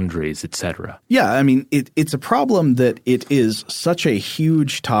quandaries, etc. Yeah, I mean, it's a problem that it is such a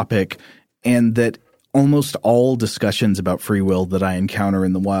huge topic, and that almost all discussions about free will that I encounter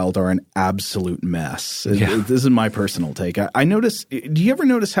in the wild are an absolute mess. Yeah. This is my personal take. I notice – do you ever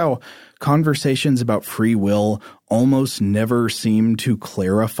notice how conversations about free will almost never seem to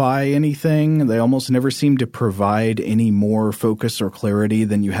clarify anything? They almost never seem to provide any more focus or clarity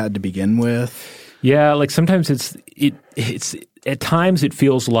than you had to begin with. Yeah, like sometimes it's at times it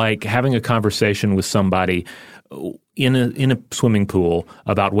feels like having a conversation with somebody in a swimming pool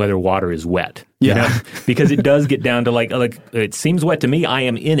about whether water is wet. Yeah. Because it does get down to like it seems wet to me, I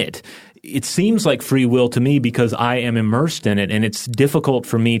am in it. It seems like free will to me because I am immersed in it, and it's difficult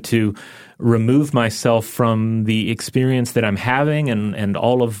for me to remove myself from the experience that I'm having and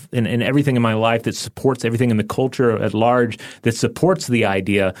all of and everything in my life that supports everything in the culture at large that supports the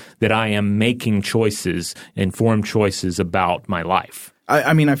idea that I am making choices, informed choices about my life.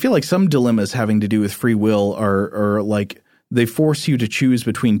 I mean, I feel like some dilemmas having to do with free will are like they force you to choose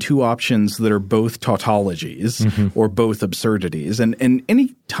between two options that are both tautologies or both absurdities. And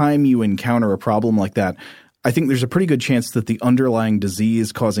any time you encounter a problem like that, I think there's a pretty good chance that the underlying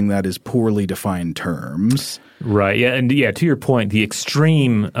disease causing that is poorly defined terms. Right. Yeah. And to your point, the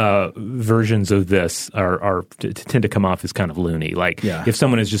extreme versions of this are tend to come off as kind of loony. Like if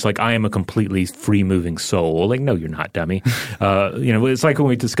someone is just like, I am a completely free moving soul, like, no, you're not, dummy. It's like when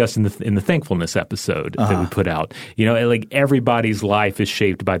we discussed in the thankfulness episode that we put out, like everybody's life is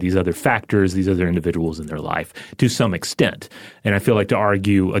shaped by these other factors, these other individuals in their life to some extent. And I feel like to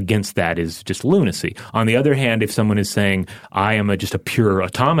argue against that is just lunacy. On the other hand, if someone is saying, I am just a pure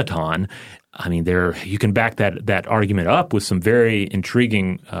automaton, I mean, you can back that argument up with some very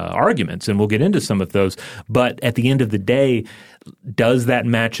intriguing arguments, and we'll get into some of those. But at the end of the day, does that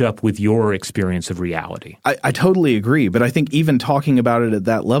match up with your experience of reality? I totally agree, but I think even talking about it at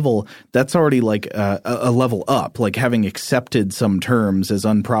that level, that's already like a level up, like having accepted some terms as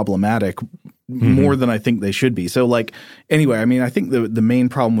unproblematic more than I think they should be. So anyway, I mean, I think the main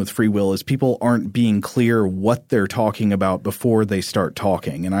problem with free will is people aren't being clear what they're talking about before they start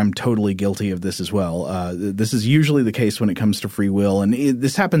talking. And I'm totally guilty of this as well. This is usually the case when it comes to free will. And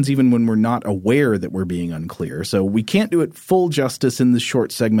this happens even when we're not aware that we're being unclear. So we can't do it full justice in this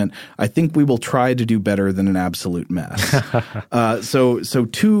short segment. I think we will try to do better than an absolute mess. So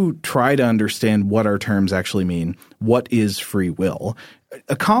to try to understand what our terms actually mean, what is free will?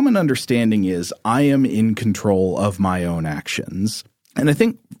 A common understanding is I am in control of my own actions. And I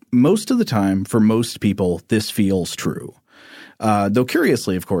think most of the time, for most people, this feels true. Though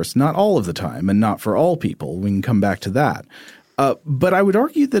curiously, of course, not all of the time and not for all people. We can come back to that. But I would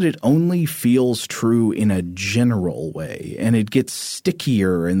argue that it only feels true in a general way, and it gets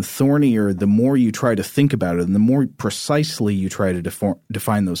stickier and thornier the more you try to think about it and the more precisely you try to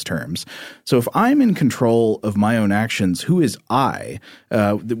define those terms. So if I'm in control of my own actions, who is I?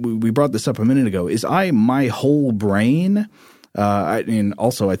 We brought this up a minute ago. Is I my whole brain? And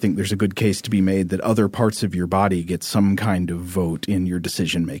also I think there's a good case to be made that other parts of your body get some kind of vote in your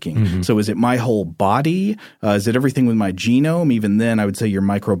decision making. So is it my whole body? Is it everything with my genome? Even then, I would say your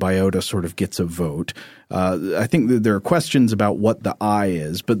microbiota sort of gets a vote. I think that there are questions about what the I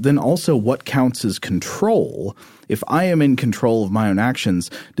is, but then also what counts as control. If I am in control of my own actions,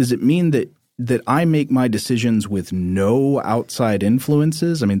 does it mean that I make my decisions with no outside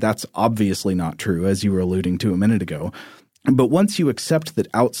influences? I mean, that's obviously not true, as you were alluding to a minute ago. But once you accept that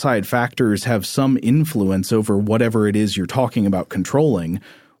outside factors have some influence over whatever it is you're talking about controlling,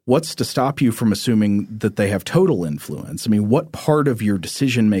 what's to stop you from assuming that they have total influence? I mean, what part of your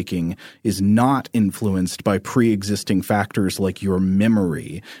decision-making is not influenced by pre-existing factors like your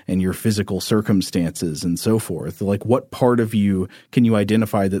memory and your physical circumstances and so forth? Like, what part of you can you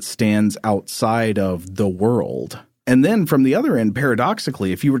identify that stands outside of the world? And then from the other end,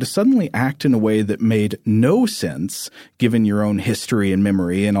 paradoxically, if you were to suddenly act in a way that made no sense, given your own history and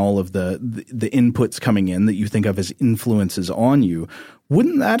memory and all of the inputs coming in that you think of as influences on you,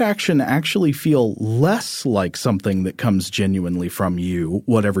 wouldn't that action actually feel less like something that comes genuinely from you,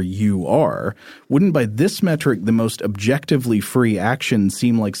 whatever you are? Wouldn't by this metric the most objectively free action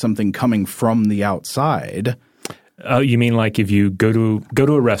seem like something coming from the outside? You mean like if you go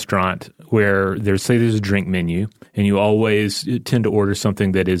to a restaurant where there's a drink menu and you always tend to order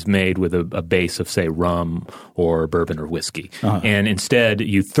something that is made with a base of, say, rum or bourbon or whiskey. And instead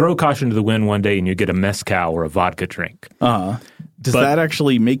you throw caution to the wind one day and you get a mezcal or a vodka drink. Does that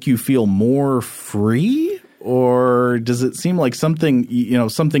actually make you feel more free? Or does it seem like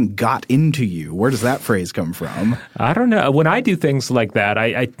something got into you? Where does that phrase come from? I don't know. When I do things like that,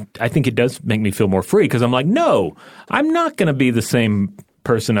 I think it does make me feel more free because I'm like, no, I'm not going to be the same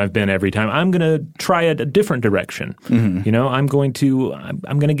person I've been every time. I'm going to try a different direction. I'm going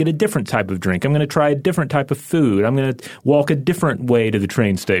to get a different type of drink. I'm going to try a different type of food. I'm going to walk a different way to the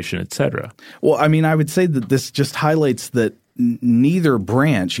train station, etc. Well, I mean, I would say that this just highlights that neither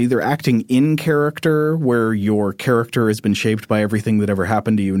branch, either acting in character where your character has been shaped by everything that ever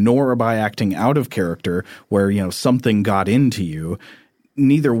happened to you, nor by acting out of character where, something got into you,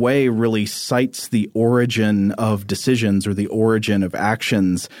 neither way really cites the origin of decisions or the origin of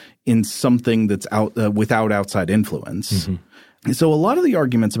actions in something that's without outside influence. So a lot of the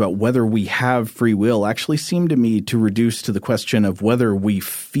arguments about whether we have free will actually seem to me to reduce to the question of whether we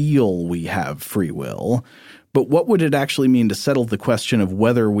feel we have free will. But what would it actually mean to settle the question of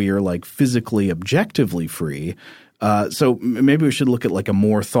whether we are physically objectively free? So maybe we should look at a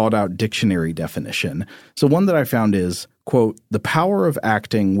more thought out dictionary definition. So one that I found is, quote, the power of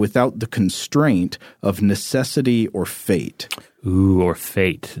acting without the constraint of necessity or fate. Ooh, or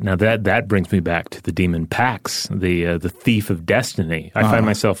fate. Now that brings me back to the demon Pax, the thief of destiny. I found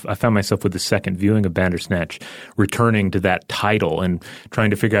myself with the second viewing of Bandersnatch returning to that title and trying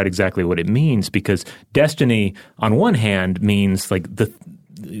to figure out exactly what it means, because destiny on one hand means like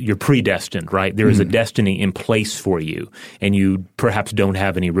you're predestined, right? There is a destiny in place for you, and you perhaps don't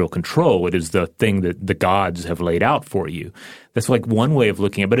have any real control. It is the thing that the gods have laid out for you. That's like one way of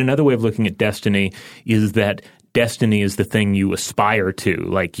looking at it. But another way of looking at destiny is that destiny is the thing you aspire to.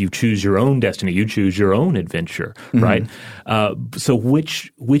 Like you choose your own destiny. You choose your own adventure, right? So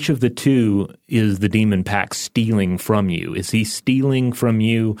which of the two is the demon Pax stealing from you? Is he stealing from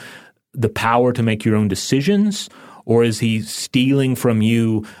you the power to make your own decisions, or is he stealing from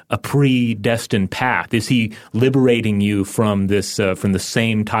you a predestined path? Is he liberating you from this, from the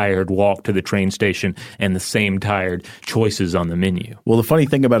same tired walk to the train station and the same tired choices on the menu? Well, the funny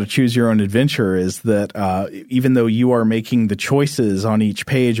thing about a choose your own adventure is that even though you are making the choices on each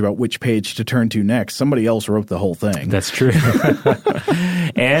page about which page to turn to next, somebody else wrote the whole thing. That's true.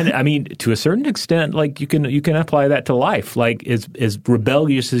 And I mean, to a certain extent, like you can apply that to life. Like as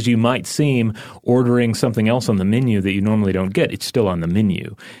rebellious as you might seem, ordering something else on the menu that you normally don't get, it's still on the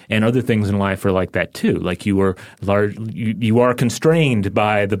menu. And other things in life are like that too. Like you are constrained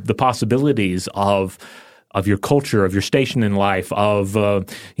by the possibilities of your culture, of your station in life, of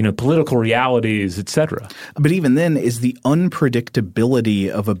political realities, etc. But even then, is the unpredictability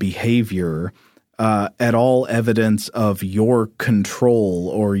of a behavior at all evidence of your control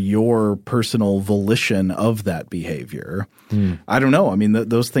or your personal volition of that behavior? I don't know. I mean,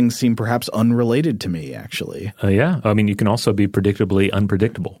 those things seem perhaps unrelated to me, actually. Yeah. I mean, you can also be predictably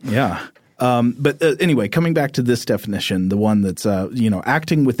unpredictable. Yeah. But anyway, coming back to this definition, the one that's,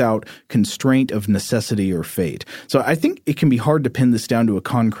 acting without constraint of necessity or fate. So I think it can be hard to pin this down to a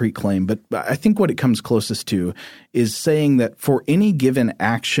concrete claim, but I think what it comes closest to is saying that for any given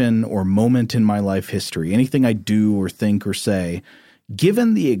action or moment in my life history, anything I do or think or say,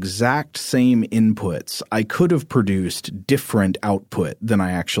 given the exact same inputs, I could have produced different output than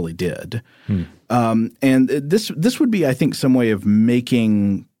I actually did. And this would be, I think, some way of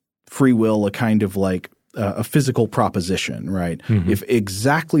making free will a kind of like a physical proposition, right? If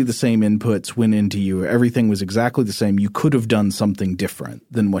exactly the same inputs went into you, everything was exactly the same, you could have done something different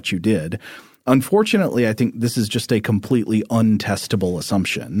than what you did. Unfortunately, I think this is just a completely untestable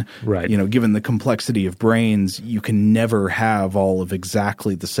assumption. Right. Given the complexity of brains, you can never have all of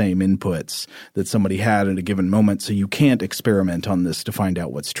exactly the same inputs that somebody had at a given moment, so you can't experiment on this to find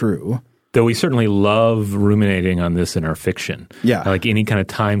out what's true. Though we certainly love ruminating on this in our fiction. Yeah. Like any kind of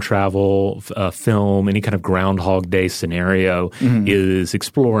time travel film, any kind of Groundhog Day scenario is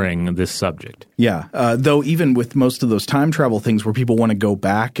exploring this subject. Yeah. Though even with most of those time travel things where people want to go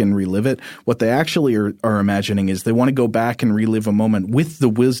back and relive it, what they actually are imagining is they want to go back and relive a moment with the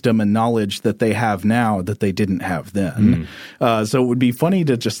wisdom and knowledge that they have now that they didn't have then. So it would be funny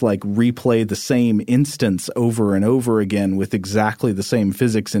to just like replay the same instance over and over again with exactly the same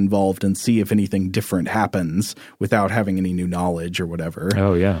physics involved and see if anything different happens without having any new knowledge or whatever.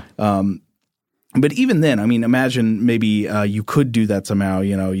 Oh, yeah. But even then, I mean, imagine maybe you could do that somehow.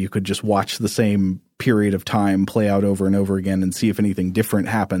 You could just watch the same period of time play out over and over again and see if anything different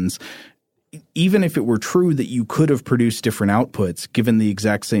happens. Even if it were true that you could have produced different outputs given the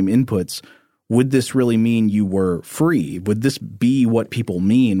exact same inputs, would this really mean you were free? Would this be what people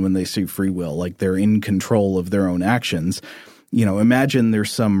mean when they say free will, like they're in control of their own actions? Imagine there's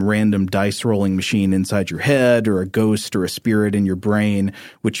some random dice rolling machine inside your head or a ghost or a spirit in your brain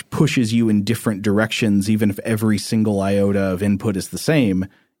which pushes you in different directions even if every single iota of input is the same.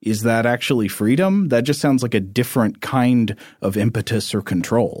 Is that actually freedom? That just sounds like a different kind of impetus or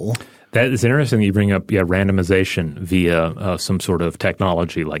control. That is interesting. You bring up randomization via some sort of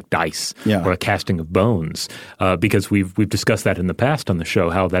technology like dice or a casting of bones, because we've discussed that in the past on the show.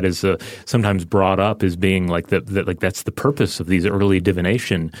 How that is sometimes brought up as being like that's the purpose of these early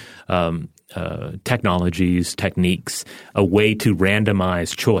divination technologies, techniques, a way to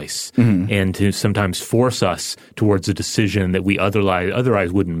randomize choice and to sometimes force us towards a decision that we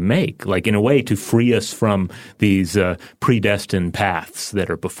otherwise wouldn't make, like in a way to free us from these predestined paths that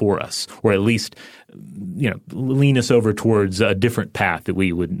are before us, or at least lean us over towards a different path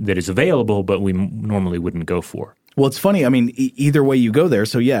that is available but we normally wouldn't go for. Well, it's funny. I mean, either way you go there.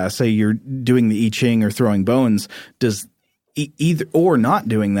 So yeah, say you're doing the I Ching or throwing bones, does either or not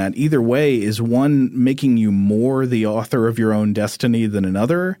doing that, either way, is one making you more the author of your own destiny than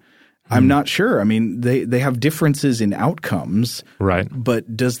another? I'm not sure. I mean, they have differences in outcomes, right?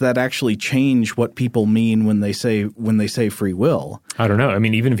 But does that actually change what people mean when they say free will? I don't know. I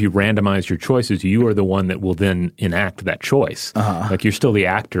mean, even if you randomize your choices, you are the one that will then enact that choice. Like you're still the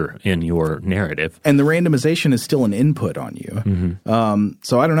actor in your narrative, and the randomization is still an input on you.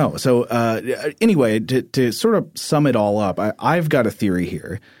 So I don't know. So anyway, to sort of sum it all up, I've got a theory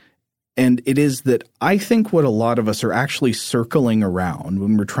here. And it is that I think what a lot of us are actually circling around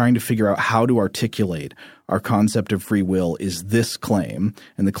when we're trying to figure out how to articulate our concept of free will is this claim.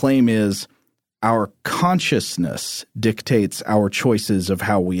 And the claim is our consciousness dictates our choices of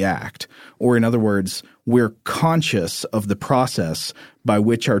how we act. Or in other words, we're conscious of the process by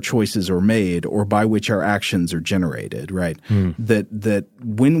which our choices are made or by which our actions are generated, right? That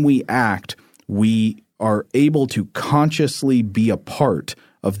when we act, we are able to consciously be a part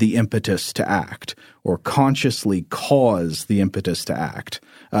of the impetus to act or consciously cause the impetus to act.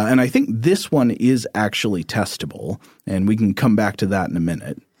 And I think this one is actually testable, and we can come back to that in a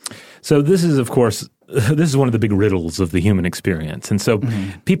minute. So this is, of course, this is one of the big riddles of the human experience. And so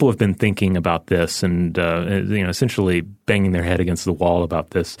people have been thinking about this and essentially banging their head against the wall about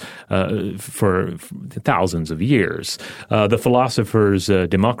this for thousands of years. The philosophers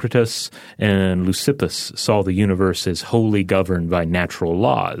Democritus and Leucippus saw the universe as wholly governed by natural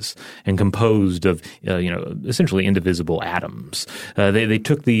laws and composed of essentially indivisible atoms. They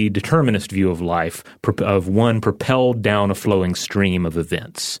took the determinist view of life of one propelled down a flowing stream of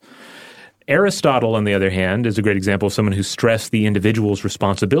events. Aristotle, on the other hand, is a great example of someone who stressed the individual's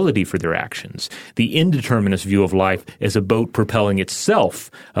responsibility for their actions. The indeterminist view of life is a boat propelling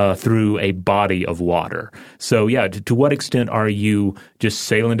itself through a body of water. So, yeah, to what extent are you just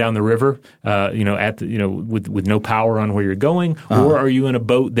sailing down the river, with no power on where you're going, or are you in a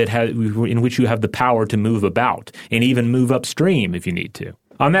boat in which you have the power to move about and even move upstream if you need to?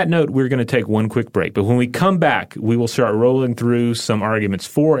 On that note, we're going to take one quick break. But when we come back, we will start rolling through some arguments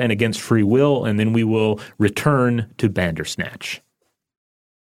for and against free will, and then we will return to Bandersnatch.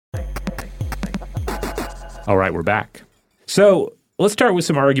 All right, we're back. So let's start with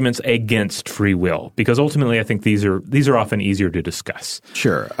some arguments against free will, because ultimately I think these are often easier to discuss.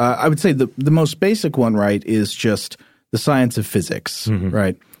 Sure. I would say the most basic one, right, is just the science of physics,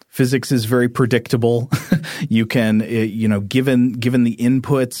 right? Physics is very predictable. You can, given the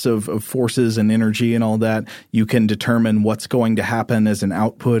inputs of forces and energy and all that, you can determine what's going to happen as an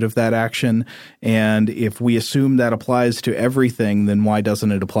output of that action. And if we assume that applies to everything, then why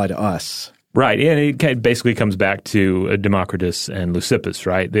doesn't it apply to us? Right. And it basically comes back to Democritus and Leucippus,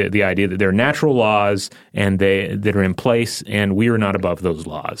 right? The idea that there are natural laws and that are in place, and we are not above those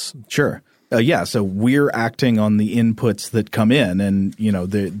laws. Sure. So we're acting on the inputs that come in, and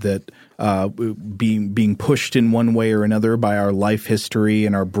being pushed in one way or another by our life history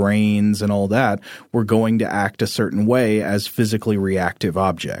and our brains and all that, we're going to act a certain way as physically reactive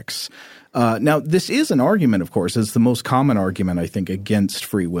objects. Now, this is an argument, of course. It's the most common argument, I think, against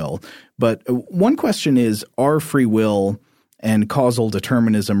free will. But one question is, are free will and causal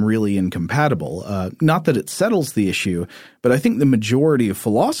determinism really incompatible? Not that it settles the issue, but I think the majority of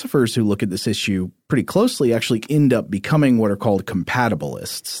philosophers who look at this issue pretty closely actually end up becoming what are called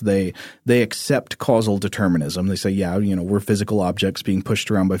compatibilists. They accept causal determinism. They say, we're physical objects being pushed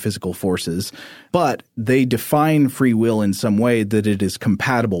around by physical forces, but they define free will in some way that it is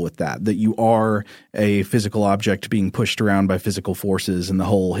compatible with that you are a physical object being pushed around by physical forces in the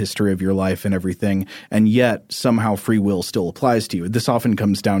whole history of your life and everything, and yet somehow free will still applies to you. This often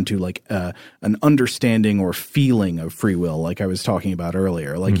comes down to like an understanding or feeling of free will, like I was talking about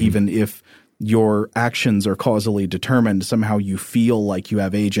earlier. Like even if your actions are causally determined, somehow you feel like you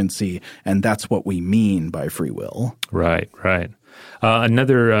have agency, and that's what we mean by free will. Right.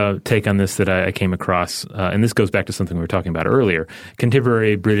 Another take on this that I came across, and this goes back to something we were talking about earlier,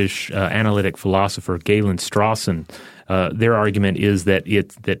 contemporary British analytic philosopher Galen Strawson, their argument is that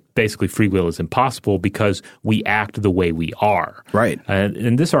basically free will is impossible because we act the way we are. Right.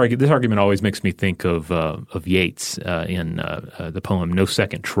 And this argument always makes me think of Yeats in the poem No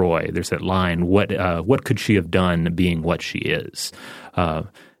Second Troy. There's that line, what could she have done being what she is?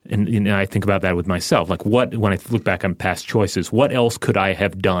 And I think about that with myself. Like when I look back on past choices, what else could I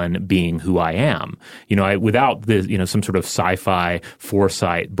have done being who I am? Without some sort of sci-fi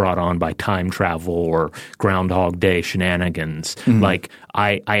foresight brought on by time travel or Groundhog Day shenanigans. Like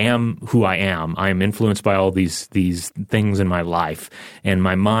I am who I am. I am influenced by all these things in my life, and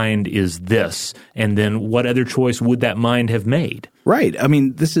my mind is this. And then what other choice would that mind have made? Right. I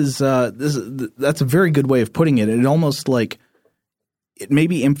mean, that's a very good way of putting it. It almost like it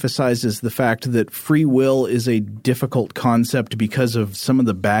maybe emphasizes the fact that free will is a difficult concept because of some of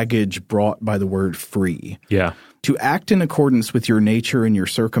the baggage brought by the word free. Yeah. To act in accordance with your nature and your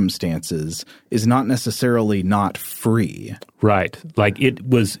circumstances is not necessarily not free. Right. Like it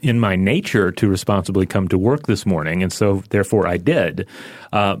was in my nature to responsibly come to work this morning, and so therefore I did.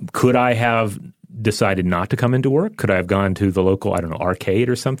 Could I have decided not to come into work? Could I have gone to the local, arcade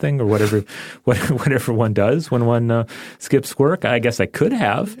or something, or whatever one does when one skips work? I guess I could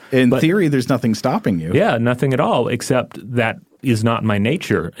have. In theory, there's nothing stopping you. Yeah, nothing at all, except that is not my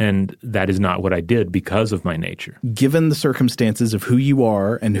nature, and that is not what I did because of my nature. Given the circumstances of who you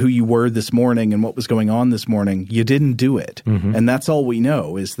are and who you were this morning and what was going on this morning, you didn't do it. Mm-hmm. And that's all we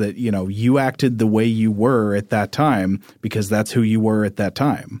know is that, you acted the way you were at that time because that's who you were at that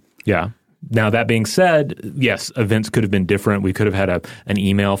time. Yeah. Now, that being said, yes, events could have been different. We could have had an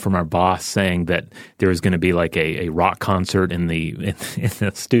email from our boss saying that there was going to be like a rock concert in the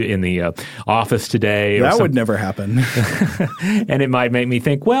office today. That would never happen. And it might make me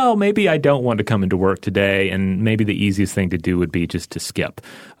think, well, maybe I don't want to come into work today, and maybe the easiest thing to do would be just to skip.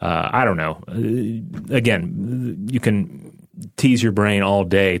 I don't know. Again, you can tease your brain all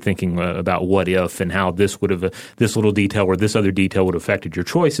day thinking about what if and how this little detail or this other detail would have affected your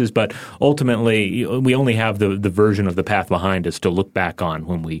choices. But ultimately, we only have the version of the path behind us to look back on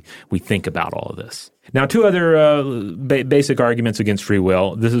when we think about all of this. Now, two other basic arguments against free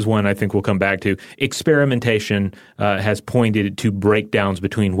will. This is one I think we'll come back to. Experimentation has pointed to breakdowns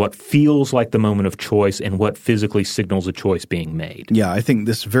between what feels like the moment of choice and what physically signals a choice being made. Yeah, I think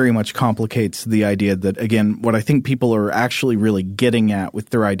this very much complicates the idea that, again, what I think people are actually really getting at with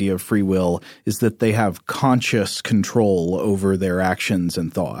their idea of free will is that they have conscious control over their actions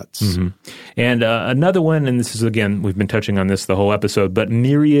and thoughts. Mm-hmm. And another one, and this is, again, we've been touching on this the whole episode, but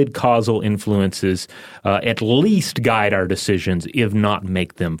myriad causal influences at least guide our decisions, if not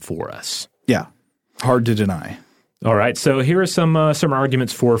make them for us. Yeah, hard to deny. All right, so here are some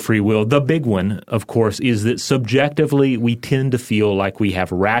arguments for free will. The big one, of course, is that subjectively we tend to feel like we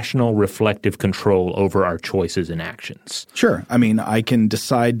have rational, reflective control over our choices and actions. Sure. I mean, I can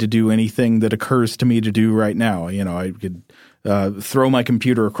decide to do anything that occurs to me to do right now. I could throw my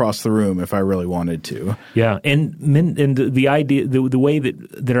computer across the room if I really wanted to. Yeah, and the idea, the way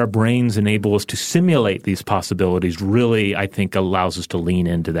that our brains enable us to simulate these possibilities really, I think, allows us to lean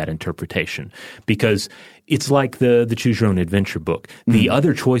into that interpretation, because it's like the Choose Your Own Adventure book. The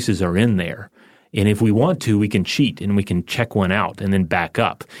other choices are in there. And if we want to, we can cheat and we can check one out and then back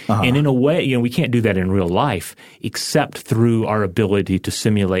up. Uh-huh. And in a way, we can't do that in real life except through our ability to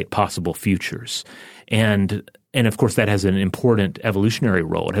simulate possible futures. And of course, that has an important evolutionary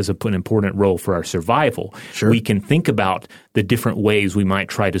role. It has an important role for our survival. Sure. We can think about the different ways we might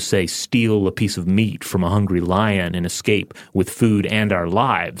try to, say, steal a piece of meat from a hungry lion and escape with food and our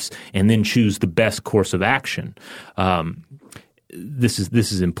lives, and then choose the best course of action. This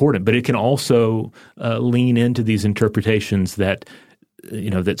is important, but it can also lean into these interpretations that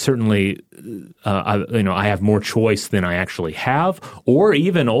that certainly I have more choice than I actually have, or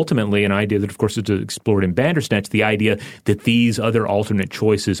even ultimately an idea that, of course, is explored in Bandersnatch, the idea that these other alternate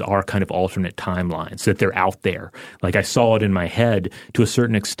choices are kind of alternate timelines, that they're out there. Like I saw it in my head to a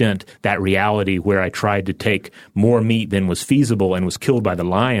certain extent, that reality where I tried to take more meat than was feasible and was killed by the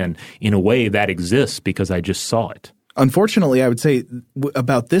lion, in a way that exists because I just saw it. Unfortunately, I would say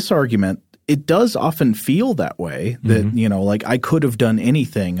about this argument, it does often feel that way, that, like I could have done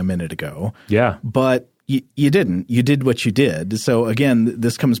anything a minute ago. Yeah. But you didn't. You did what you did. So again,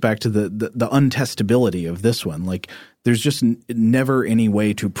 this comes back to the untestability of this one. Like there's just never any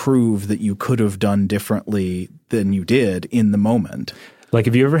way to prove that you could have done differently than you did in the moment. Like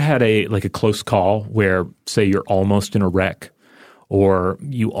have you ever had a close call where, say, you're almost in a wreck or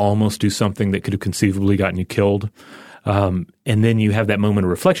you almost do something that could have conceivably gotten you killed? And then you have that moment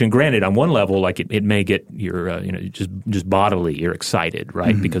of reflection. Granted, on one level, like it may get your, just bodily, you're excited,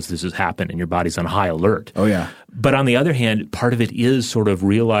 right? Mm-hmm. Because this has happened and your body's on high alert. Oh, yeah. But on the other hand, part of it is sort of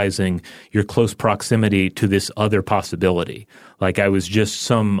realizing your close proximity to this other possibility. Like I was just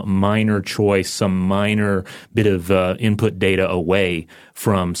some minor choice, some minor bit of input data away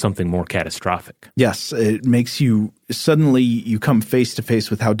from something more catastrophic. Yes, it makes you suddenly you come face to face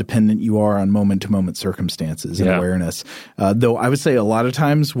with how dependent you are on moment-to-moment circumstances and awareness. Though I would say a lot of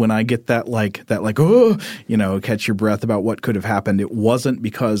times when I get that oh, catch your breath about what could have happened, it wasn't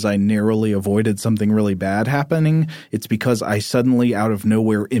because I narrowly avoided something really bad happening. It's because I suddenly out of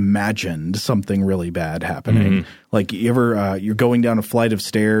nowhere imagined something really bad happening. Like you ever you're going down a flight of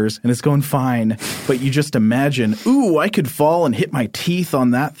stairs and it's going fine, but you just imagine, ooh, I could fall and hit my teeth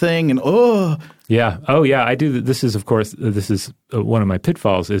on that thing, and oh. Yeah. Oh, yeah. I do. This is, of course, one of my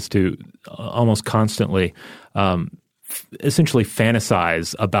pitfalls is to almost constantly essentially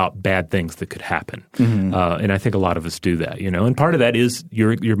fantasize about bad things that could happen. And I think a lot of us do that, and part of that is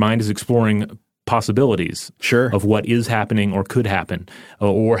your mind is exploring possibilities of what is happening or could happen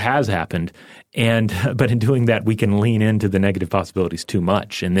or has happened. But in doing that, we can lean into the negative possibilities too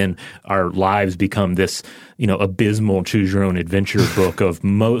much. And then our lives become this, abysmal choose your own adventure book of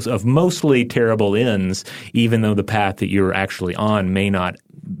mostly terrible ends, even though the path that you're actually on may not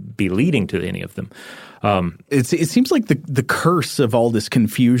be leading to any of them. It seems like the curse of all this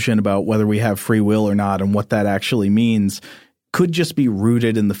confusion about whether we have free will or not and what that actually means could just be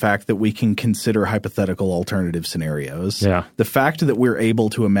rooted in the fact that we can consider hypothetical alternative scenarios. Yeah. The fact that we're able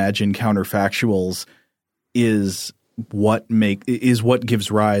to imagine counterfactuals is what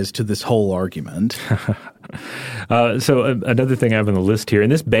gives rise to this whole argument. So another thing I have on the list here,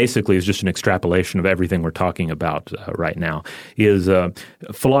 and this basically is just an extrapolation of everything we're talking about right now, is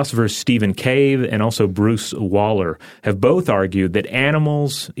philosophers Stephen Cave and also Bruce Waller have both argued that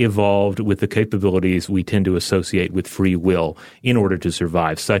animals evolved with the capabilities we tend to associate with free will in order to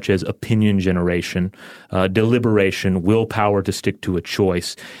survive, such as opinion generation, deliberation, willpower to stick to a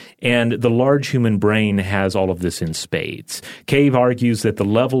choice. And the large human brain has all of this in spades. Cave argues that the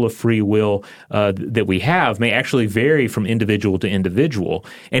level of free will that we have may actually vary from individual to individual.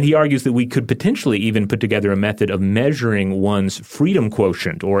 And he argues that we could potentially even put together a method of measuring one's freedom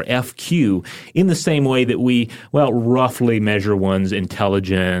quotient, or FQ, in the same way that we, roughly measure one's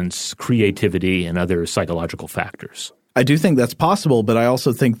intelligence, creativity, and other psychological factors. I do think that's possible, but I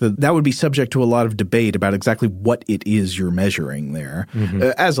also think that would be subject to a lot of debate about exactly what it is you're measuring there,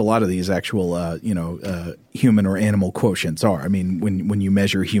 as a lot of these actual, human or animal quotients are. I mean, when you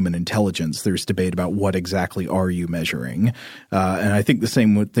measure human intelligence, there's debate about what exactly are you measuring. And I think the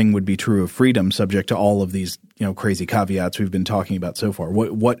same thing would be true of freedom, subject to all of these, crazy caveats we've been talking about so far.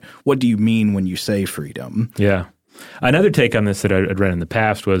 What do you mean when you say freedom? Yeah. Another take on this that I'd read in the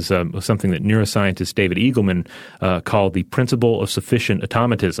past was something that neuroscientist David Eagleman called the principle of sufficient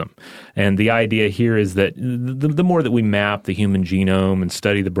automatism. And the idea here is that the more that we map the human genome and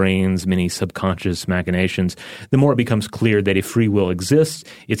study the brain's many subconscious machinations, the more it becomes clear that if free will exists,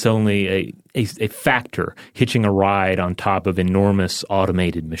 it's only a factor hitching a ride on top of enormous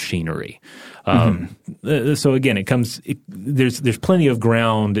automated machinery. So again, there's plenty of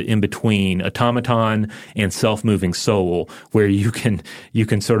ground in between automaton and self-moving soul where you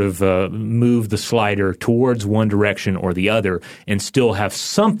can sort of move the slider towards one direction or the other and still have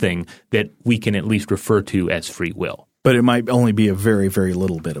something that we can at least refer to as free will. But it might only be a very, very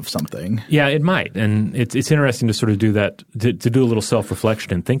little bit of something. Yeah, it might. And it's interesting to sort of do that, to do a little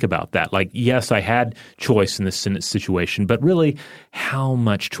self-reflection and think about that. Like, yes, I had choice in this situation, but really, how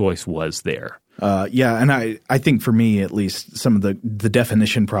much choice was there? And I think for me, at least, some of the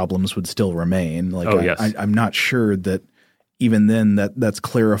definition problems would still remain. I'm not sure that even then that's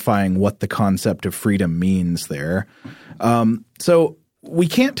clarifying what the concept of freedom means there. So we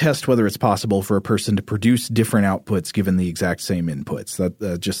can't test whether it's possible for a person to produce different outputs given the exact same inputs.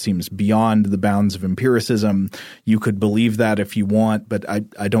 That just seems beyond the bounds of empiricism. You could believe that if you want, but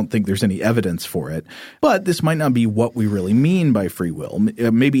I don't think there's any evidence for it. But this might not be what we really mean by free will.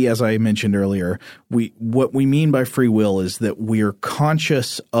 Maybe, as I mentioned earlier, what we mean by free will is that we're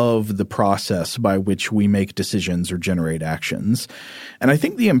conscious of the process by which we make decisions or generate actions. And I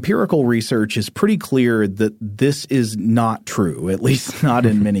think the empirical research is pretty clear that this is not true, at least not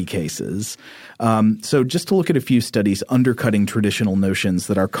in many cases. So just to look at a few studies undercutting traditional notions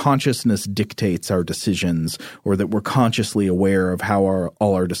that our consciousness dictates our decisions or that we're consciously aware of how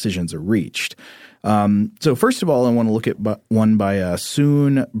all our decisions are reached. So first of all, I want to look at one by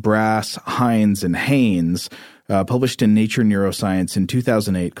Soon, Brass, Hines, and Haynes, published in Nature Neuroscience in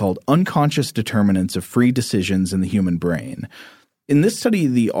 2008, called Unconscious Determinants of Free Decisions in the Human Brain. In this study,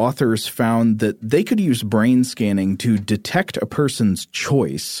 the authors found that they could use brain scanning to detect a person's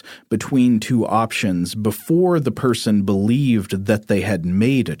choice between two options before the person believed that they had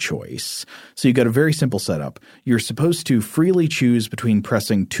made a choice. So you got a very simple setup. You're supposed to freely choose between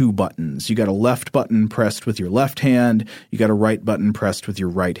pressing two buttons. You got a left button pressed with your left hand. You got a right button pressed with your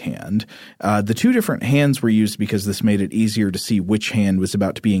right hand. The two different hands were used because this made it easier to see which hand was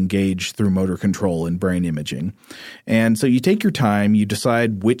about to be engaged through motor control and brain imaging. And so you take your time, you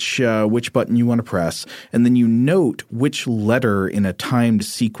decide which button you want to press, and then you note which letter in a timed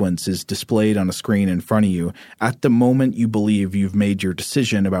sequence is displayed on a screen in front of you at the moment you believe you've made your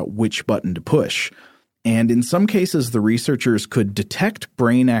decision about which button to push. And in some cases, the researchers could detect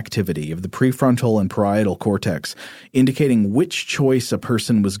brain activity of the prefrontal and parietal cortex, indicating which choice a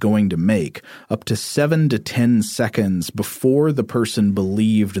person was going to make up to 7 to 10 seconds before the person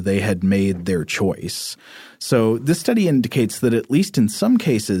believed they had made their choice. So this study indicates that at least in some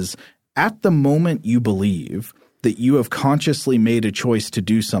cases, at the moment you believe that you have consciously made a choice to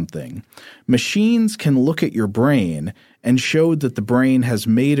do something, machines can look at your brain and show that the brain has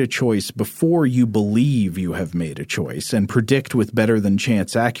made a choice before you believe you have made a choice and predict with better than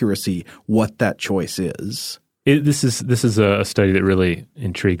chance accuracy what that choice is. This is a study that really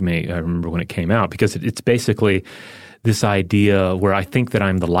intrigued me. I remember when it came out because it's basically this idea where I think that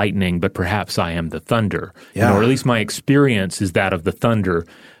I'm the lightning, but perhaps I am the thunder. Yeah. Or at least my experience is that of the thunder.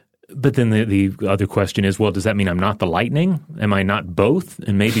 But then the other question is, well, does that mean I'm not the lightning? Am I not both?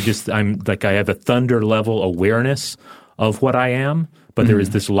 And maybe just I have a thunder level awareness of what I am, but there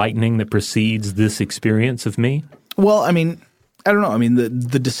is this lightning that precedes this experience of me? Well, I mean, I don't know. I mean, the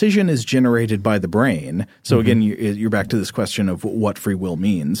decision is generated by the brain. So again, you're back to this question of what free will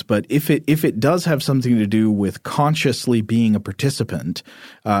means. But if it does have something to do with consciously being a participant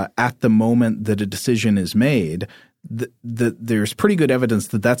at the moment that a decision is made, there's pretty good evidence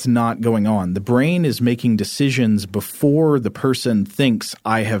that that's not going on. The brain is making decisions before the person thinks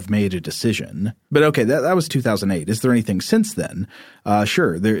I have made a decision. But okay, that was 2008. Is there anything since then?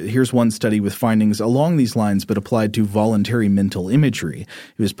 Sure. Here's one study with findings along these lines but applied to voluntary mental imagery.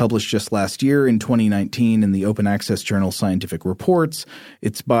 It was published just last year in 2019 in the open access journal Scientific Reports.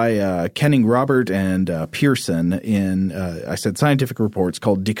 It's by Kenning Robert and Pearson in, I said Scientific Reports,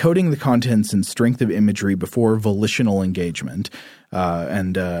 called Decoding the Contents and Strength of Imagery Before Volitional Engagement.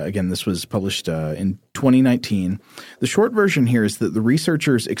 Again, this was published in 2019. The short version here is that the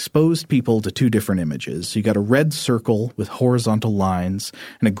researchers exposed people to two different images. So you got a red circle with horizontal lines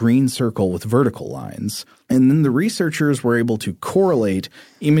and a green circle with vertical lines. And then the researchers were able to correlate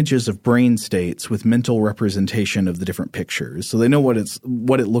images of brain states with mental representation of the different pictures. So they know what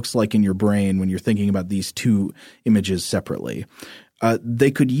it looks like in your brain when you're thinking about these two images separately. They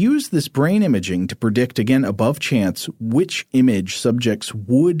could use this brain imaging to predict, again, above chance, which image subjects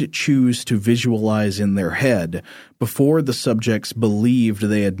would choose to visualize in their head before the subjects believed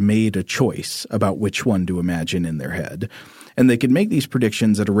they had made a choice about which one to imagine in their head. And they could make these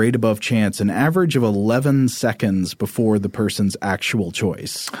predictions at a rate above chance, an average of 11 seconds before the person's actual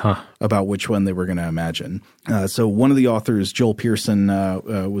choice about which one they were going to imagine. So one of the authors, Joel Pearson,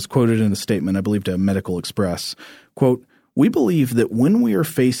 was quoted in a statement, I believe, to Medical Express, quote, "We believe that when we are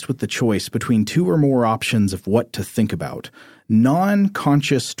faced with the choice between two or more options of what to think about,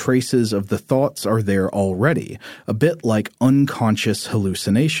 non-conscious traces of the thoughts are there already, a bit like unconscious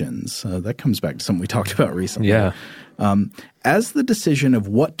hallucinations." That comes back to something we talked about recently. Yeah. As the decision of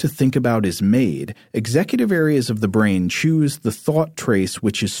what to think about is made, executive areas of the brain choose the thought trace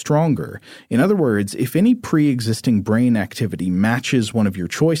which is stronger. In other words, if any pre-existing brain activity matches one of your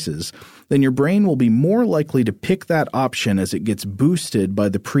choices, then your brain will be more likely to pick that option as it gets boosted by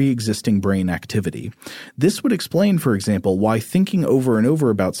the pre-existing brain activity. This would explain, for example, why thinking over and over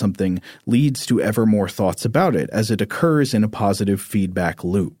about something leads to ever more thoughts about it, as it occurs in a positive feedback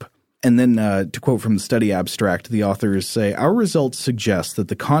loop. And then to quote from the study abstract, the authors say, "Our results suggest that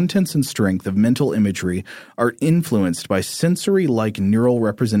the contents and strength of mental imagery are influenced by sensory-like neural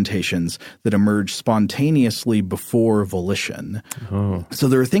representations that emerge spontaneously before volition." Oh. So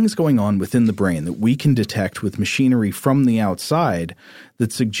there are things going on within the brain that we can detect with machinery from the outside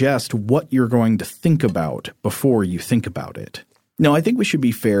that suggest what you're going to think about before you think about it. Now, I think we should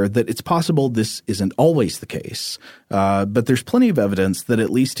be fair that it's possible this isn't always the case, but there's plenty of evidence that at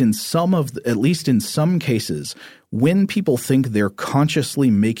least in some cases, when people think they're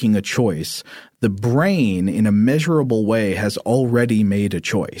consciously making a choice, the brain in a measurable way has already made a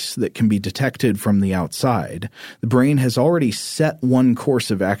choice that can be detected from the outside. The brain has already set one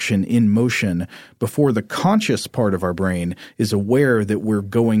course of action in motion before the conscious part of our brain is aware that we're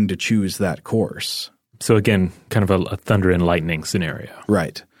going to choose that course. So again, kind of a thunder and lightning scenario.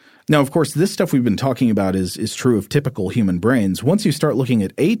 Right. Now, of course, this stuff we've been talking about is true of typical human brains. Once you start looking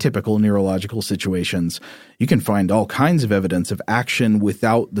at atypical neurological situations, you can find all kinds of evidence of action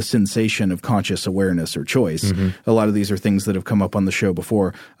without the sensation of conscious awareness or choice. Mm-hmm. A lot of these are things that have come up on the show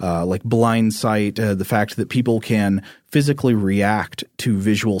before, like blind sight, the fact that people can physically react to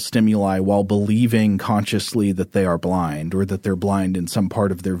visual stimuli while believing consciously that they are blind or that they're blind in some part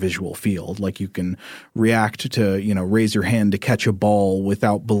of their visual field. Like you can react to, raise your hand to catch a ball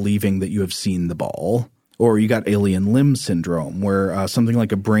without believing that you have seen the ball. Or you got alien limb syndrome, where something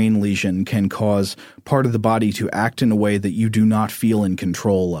like a brain lesion can cause part of the body to act in a way that you do not feel in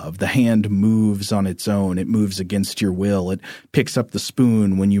control of. The hand moves on its own. It moves against your will. It picks up the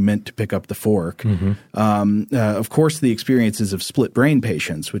spoon when you meant to pick up the fork. Mm-hmm. Of course, the experiences of split brain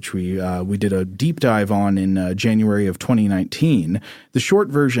patients, which we did a deep dive on in January of 2019. The short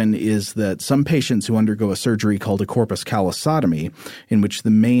version is that some patients who undergo a surgery called a corpus callosotomy, in which the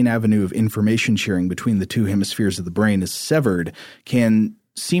main avenue of information sharing between the two hemispheres of the brain is severed, can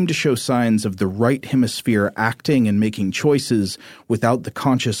seem to show signs of the right hemisphere acting and making choices without the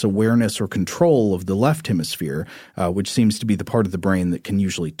conscious awareness or control of the left hemisphere, which seems to be the part of the brain that can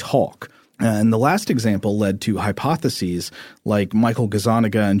usually talk. And the last example led to hypotheses like Michael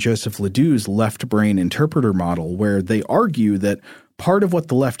Gazzaniga and Joseph Ledoux's left brain interpreter model, where they argue that part of what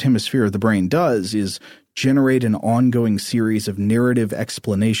the left hemisphere of the brain does is generate an ongoing series of narrative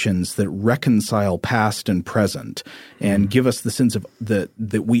explanations that reconcile past and present and give us the sense of that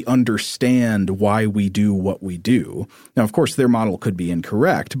we understand why we do what we do. Now, of course, their model could be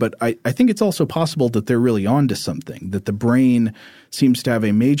incorrect, but I think it's also possible that they're really onto something, that the brain seems to have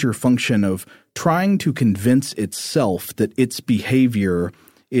a major function of trying to convince itself that its behavior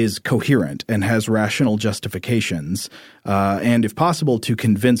is coherent and has rational justifications, and if possible, to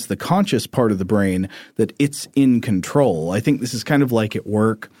convince the conscious part of the brain that it's in control. I think this is kind of like at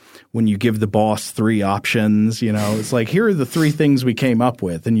work when you give the boss 3 options. It's like, here are the 3 things we came up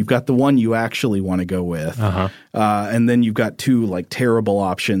with, and you've got the one you actually want to go with. Uh-huh. And then you've got 2 like terrible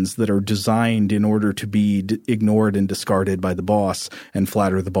options that are designed in order to be ignored and discarded by the boss and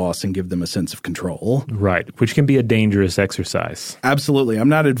flatter the boss and give them a sense of control. Right, which can be a dangerous exercise. Absolutely. I'm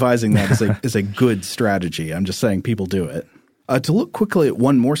not advising that as a good strategy. I'm just saying people do it. To look quickly at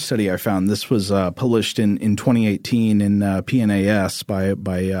one more study I found, this was published in 2018 in PNAS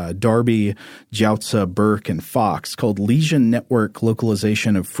by Darby, Joutza, Burke, and Fox, called Lesion Network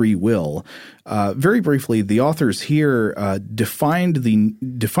Localization of Free Will. Very briefly, the authors here defined the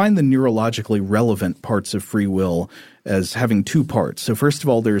neurologically relevant parts of free will as having 2 parts. So first of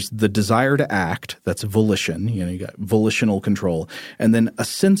all, there's the desire to act, that's volition, you got volitional control, and then a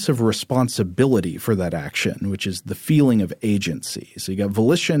sense of responsibility for that action, which is the feeling of agency. So you got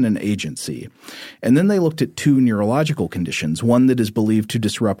volition and agency. And then they looked at 2 neurological conditions, one that is believed to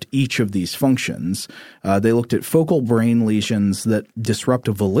disrupt each of these functions. They looked at focal brain lesions that disrupt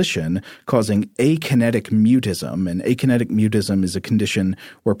volition, causing akinetic mutism. And akinetic mutism is a condition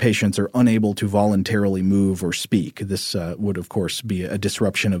where patients are unable to voluntarily move or speak. This would, of course, be a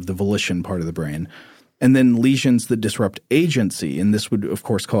disruption of the volition part of the brain. And then lesions that disrupt agency, and this would, of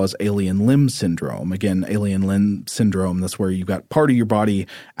course, cause alien limb syndrome. Again, alien limb syndrome, that's where you've got part of your body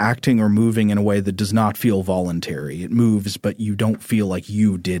acting or moving in a way that does not feel voluntary. It moves, but you don't feel like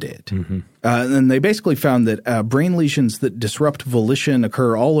you did it. Mm-hmm. And they basically found that brain lesions that disrupt volition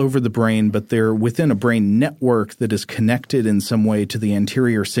occur all over the brain, but they're within a brain network that is connected in some way to the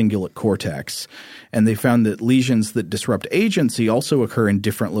anterior cingulate cortex. And they found that lesions that disrupt agency also occur in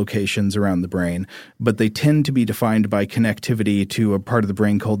different locations around the brain, but they tend to be defined by connectivity to a part of the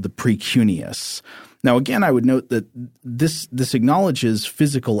brain called the precuneus. Now, again, I would note that this acknowledges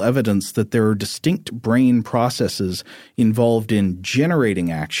physical evidence that there are distinct brain processes involved in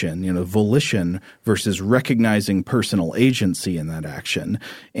generating action, volition versus recognizing personal agency in that action.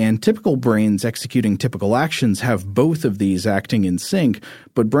 And typical brains executing typical actions have both of these acting in sync,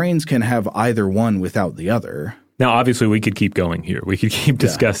 but brains can have either one without the other. Now, obviously, we could keep going here. We could keep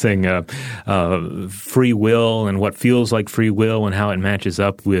discussing free will and what feels like free will and how it matches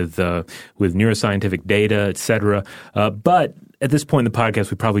up with neuroscientific data, et cetera. But at this point in the podcast,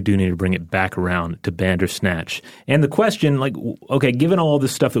 we probably do need to bring it back around to Bandersnatch. And the question, okay, given all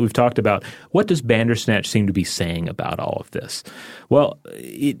this stuff that we've talked about, what does Bandersnatch seem to be saying about all of this? Well,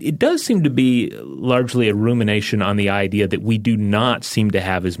 it does seem to be largely a rumination on the idea that we do not seem to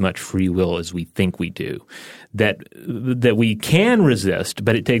have as much free will as we think we do. That we can resist,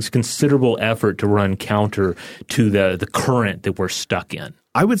 but it takes considerable effort to run counter to the current that we're stuck in.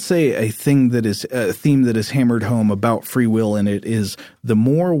 I would say a theme that is hammered home about free will in it is the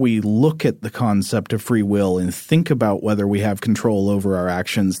more we look at the concept of free will and think about whether we have control over our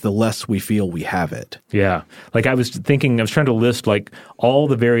actions, the less we feel we have it. Yeah. Like I was trying to list like all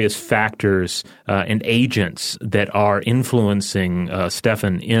the various factors and agents that are influencing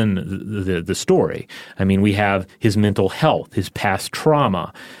Stefan in the story. I mean, we have his mental health, his past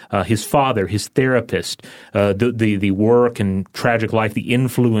trauma, his father, his therapist, the work and tragic life, the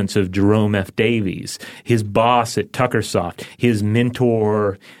influence of Jerome F. Davies, his boss at Tuckersoft, his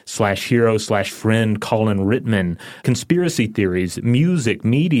mentor/hero/friend Colin Rittman, conspiracy theories, music,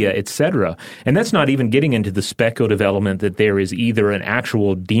 media, etc. And that's not even getting into the speculative element that there is either an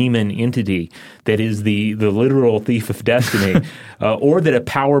actual demon entity that is the literal thief of destiny, or that a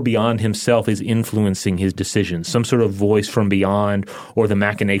power beyond himself is influencing his decisions, some sort of voice from beyond, or the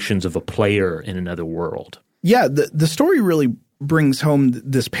machinations of a player in another world. Yeah, the story really brings home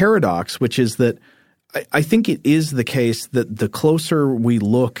this paradox, which is that I think it is the case that the closer we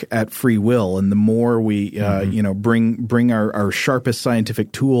look at free will and the more we bring our sharpest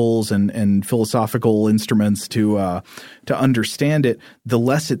scientific tools and philosophical instruments to understand it, the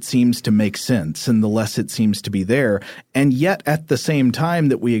less it seems to make sense and the less it seems to be there. And yet at the same time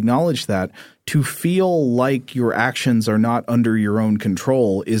that we acknowledge that, to feel like your actions are not under your own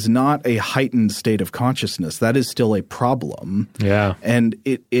control is not a heightened state of consciousness. That is still a problem. Yeah. And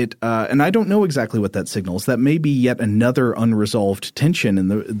and I don't know exactly what that signals. That may be yet another unresolved tension in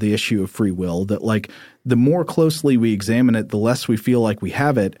the issue of free will, that like the more closely we examine it, the less we feel like we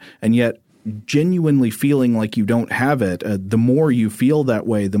have it. And yet genuinely feeling like you don't have it, the more you feel that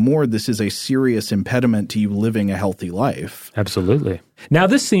way, the more this is a serious impediment to you living a healthy life. Absolutely. Now,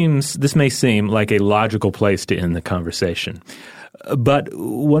 this may seem like a logical place to end the conversation. But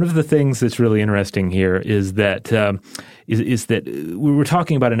one of the things that's really interesting here is that we were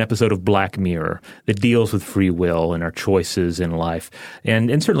talking about an episode of Black Mirror that deals with free will and our choices in life.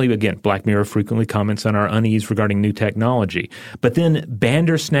 And certainly, again, Black Mirror frequently comments on our unease regarding new technology. But then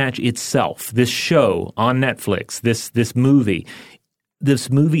Bandersnatch itself, this show on Netflix, this movie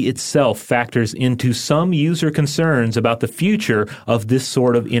itself factors into some user concerns about the future of this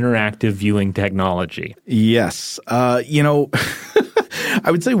sort of interactive viewing technology. Yes. I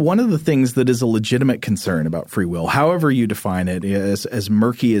would say one of the things that is a legitimate concern about free will, however you define it, as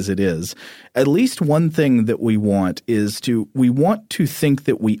murky as it is, at least one thing that we want to think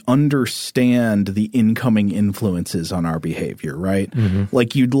that we understand the incoming influences on our behavior, right? Mm-hmm.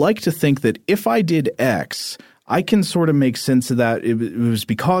 Like you'd like to think that if I did X, I can sort of make sense of that. It was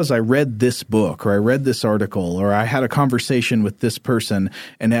because I read this book or I read this article or I had a conversation with this person,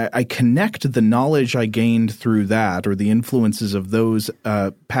 and I connect the knowledge I gained through that or the influences of those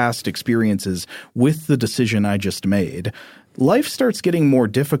past experiences with the decision I just made. Life starts getting more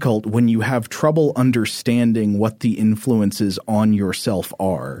difficult when you have trouble understanding what the influences on yourself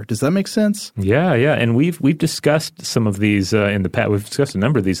are. Does that make sense? Yeah. And we've discussed some of these in the past. We've discussed a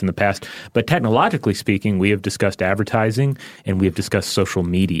number of these in the past. But technologically speaking, we have discussed advertising and we have discussed social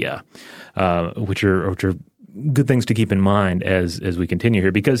media, which are good things to keep in mind as we continue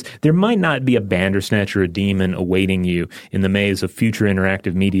here, because there might not be a Bandersnatch or a demon awaiting you in the maze of future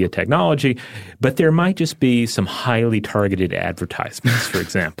interactive media technology, but there might just be some highly targeted advertisements, for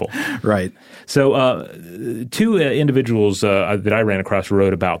example. Right. So two individuals that I ran across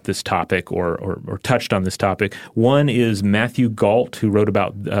wrote about this topic or touched on this topic. One is Matthew Galt, who wrote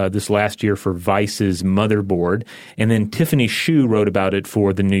about this last year for Vice's Motherboard, and then Tiffany Shu wrote about it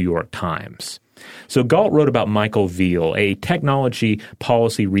for the New York Times. So Galt wrote about Michael Veal, a technology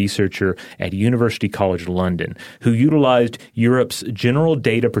policy researcher at University College London, who utilized Europe's General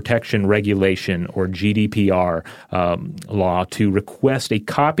Data Protection Regulation, or GDPR, law to request a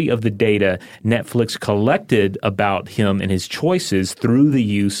copy of the data Netflix collected about him and his choices through the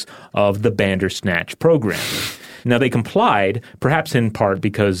use of the Bandersnatch program. Now, they complied, perhaps in part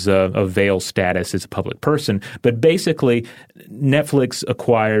because of Veal's status as a public person, but basically Netflix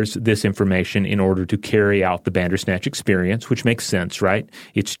acquires this information in order to carry out the Bandersnatch experience, which makes sense, right?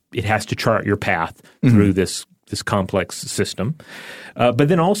 It has to chart your path through this complex system. But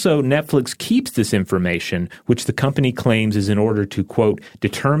then also Netflix keeps this information, which the company claims is in order to, quote,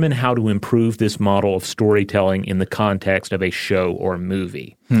 determine how to improve this model of storytelling in the context of a show or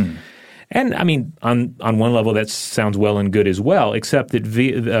movie. And, I mean, on one level, that sounds well and good as well, except that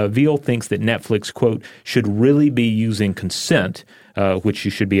Veal thinks that Netflix, quote, should really be using consent, which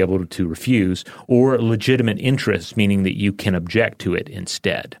you should be able to refuse, or legitimate interest, meaning that you can object to it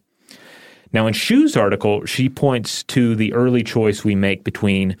instead. Now, in Shu's article, she points to the early choice we make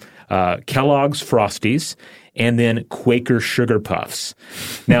between Kellogg's Frosties and then Quaker Sugar Puffs.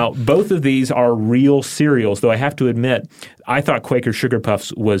 Now, both of these are real cereals, though I have to admit, I thought Quaker Sugar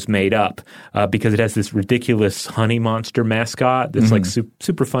Puffs was made up because it has this ridiculous honey monster mascot that's like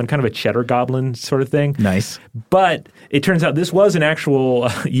super fun, kind of a cheddar goblin sort of thing. Nice. But it turns out this was an actual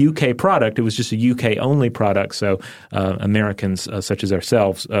UK product. It was just a UK-only product, so Americans such as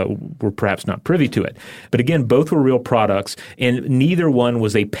ourselves were perhaps not privy to it. But again, both were real products, and neither one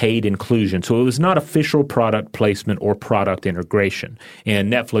was a paid inclusion. So it was not official product placement or product integration.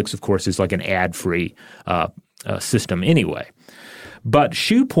 And Netflix, of course, is like an ad-free system anyway. But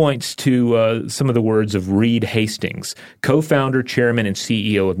Shu points to some of the words of Reed Hastings, co-founder, chairman, and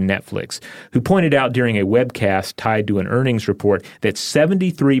CEO of Netflix, who pointed out during a webcast tied to an earnings report that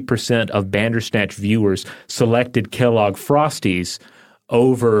 73% of Bandersnatch viewers selected Kellogg Frosties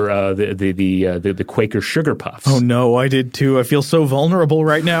over the Quaker Sugar Puffs. Oh no, I did too. I feel so vulnerable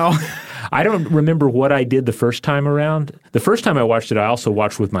right now. I don't remember what I did the first time around. The first time I watched it, I also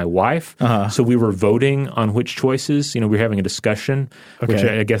watched with my wife. So we were voting on which choices. We were having a discussion, which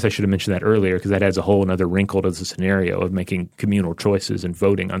I guess I should have mentioned that earlier because that adds a whole another wrinkle to the scenario of making communal choices and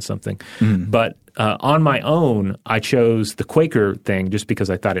voting on something. But on my own, I chose the Quaker thing just because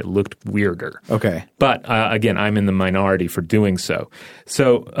I thought it looked weirder. Okay. But again, I'm in the minority for doing so.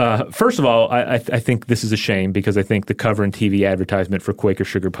 So first of all, I think this is a shame because I think the cover and TV advertisement for Quaker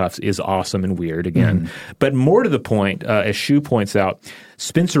Sugar Puffs is awesome and weird again. But more to the point, as Shu points out,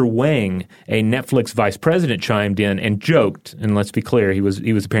 Spencer Wang, a Netflix vice president, chimed in and joked, and let's be clear, he was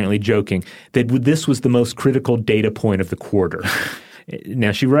apparently joking, that this was the most critical data point of the quarter.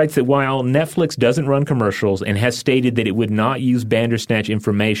 Now, she writes that while Netflix doesn't run commercials and has stated that it would not use Bandersnatch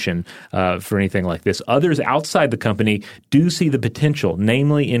information for anything like this, others outside the company do see the potential,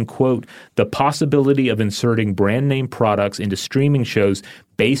 namely in, quote, the possibility of inserting brand name products into streaming shows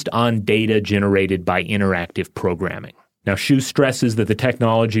based on data generated by interactive programming. Now, Shu stresses that the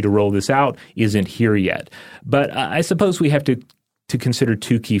technology to roll this out isn't here yet. But I suppose we have to consider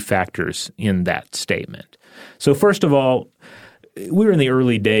two key factors in that statement. So first of all, we're in the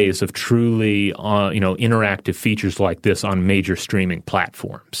early days of truly, interactive features like this on major streaming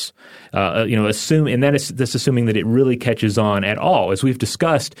platforms. That's assuming that it really catches on at all. As we've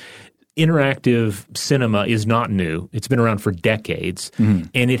discussed, interactive cinema is not new. It's been around for decades, and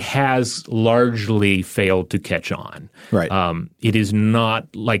it has largely failed to catch on. Right. It is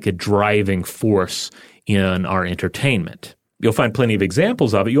not like a driving force in our entertainment. You'll find plenty of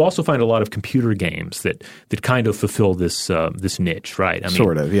examples of it. You also find a lot of computer games that kind of fulfill this niche, right? I mean,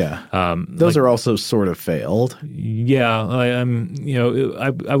 sort of, yeah. Those are also sort of failed. Yeah,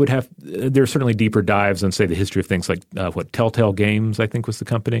 I would have. There are certainly deeper dives on, say, the history of things like Telltale Games, I think was the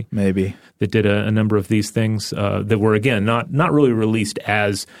company maybe that did a number of these things that were again not really released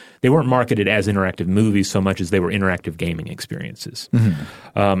as they weren't marketed as interactive movies so much as they were interactive gaming experiences.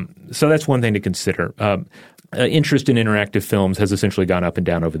 So that's one thing to consider. Interest in interactive films has essentially gone up and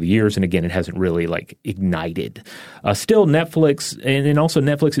down over the years, and again, it hasn't really ignited. Still, Netflix and also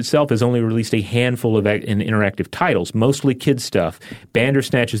Netflix itself has only released a handful of interactive titles, mostly kids stuff.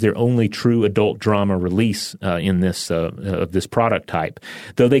 Bandersnatch is their only true adult drama release in this of this product type,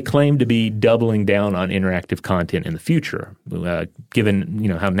 though they claim to be doubling down on interactive content in the future. Given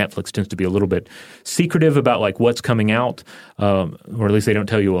how Netflix tends to be a little bit secretive about what's coming out, or at least they don't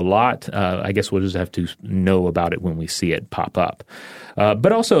tell you a lot. I guess we'll just have to know about it when we see it pop up.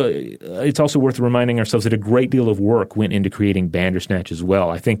 But also, it's also worth reminding ourselves that a great deal of work went into creating Bandersnatch as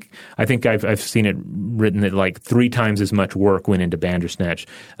well. I think I've seen it written that 3 times as much work went into Bandersnatch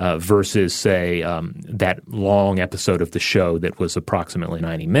versus, say, that long episode of the show that was approximately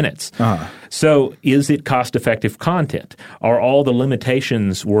 90 minutes. So is it cost-effective content? Are all the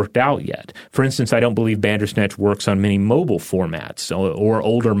limitations worked out yet? For instance, I don't believe Bandersnatch works on many mobile formats or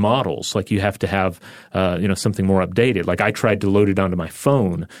older models. You have to have something more updated. I tried to load it onto my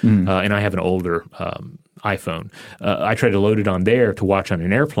phone, and I have an older iPhone. I tried to load it on there to watch on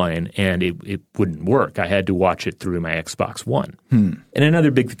an airplane, and it wouldn't work. I had to watch it through my Xbox One. And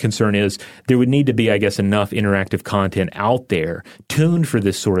another big concern is there would need to be, I guess, enough interactive content out there tuned for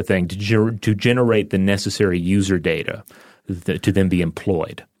this sort of thing to generate the necessary user data to then be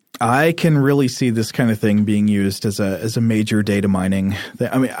employed. I can really see this kind of thing being used as a major data mining.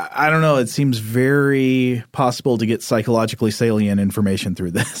 I mean, I don't know. It seems very possible to get psychologically salient information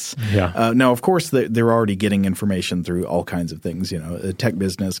through this. Yeah. Now, of course, they're already getting information through all kinds of things. The tech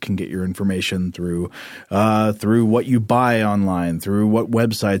business can get your information through what you buy online, through what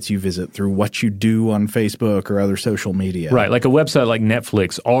websites you visit, through what you do on Facebook or other social media. Right. Like a website like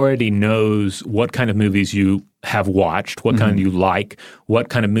Netflix already knows what kind of movies you have watched, what kind you like, what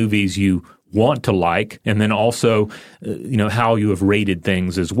kind of movies you want to like, and then also, how you have rated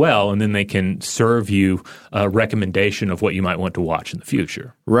things as well. And then they can serve you a recommendation of what you might want to watch in the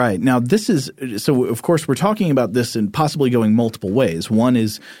future. Right. Now, so of course, we're talking about this and possibly going multiple ways. One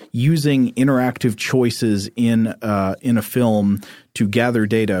is using interactive choices in a film to gather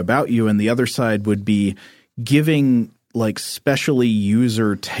data about you. And the other side would be giving like specially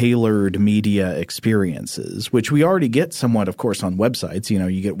user-tailored media experiences, which we already get somewhat, of course, on websites.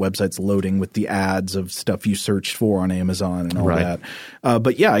 You get websites loading with the ads of stuff you searched for on Amazon and all that.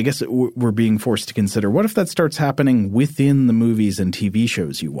 But yeah, I guess we're being forced to consider, what if that starts happening within the movies and TV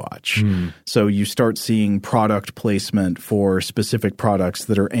shows you watch? So you start seeing product placement for specific products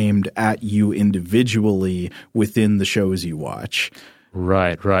that are aimed at you individually within the shows you watch.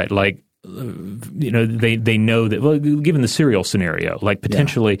 Right. Like, they know that, well, given the serial scenario, like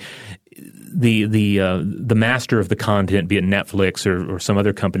potentially the master of the content, be it Netflix or some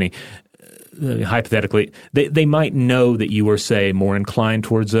other company, hypothetically, they might know that you are, say, more inclined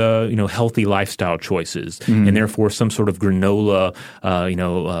towards healthy lifestyle choices, and therefore some sort of granola,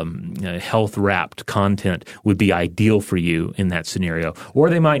 health wrapped content would be ideal for you in that scenario. Or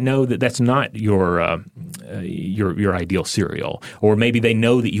they might know that that's not your ideal cereal, or maybe they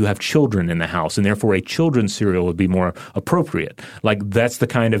know that you have children in the house, and therefore a children's cereal would be more appropriate. Like, that's the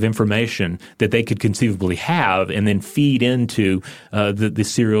kind of information that they could conceivably have, and then feed into the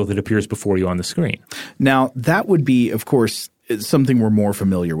cereal that appears before you on the screen. Now, that would be, of course, something we're more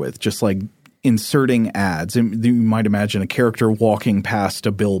familiar with, just like inserting ads. And you might imagine a character walking past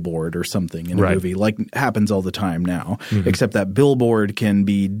a billboard or something in a movie, like happens all the time now, except that billboard can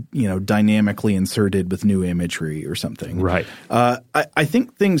be, dynamically inserted with new imagery or something. Right. I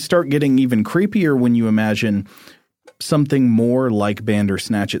think things start getting even creepier when you imagine something more like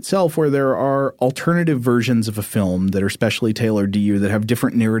Bandersnatch itself, where there are alternative versions of a film that are specially tailored to you that have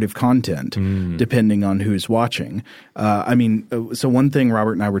different narrative content depending on who's watching. So one thing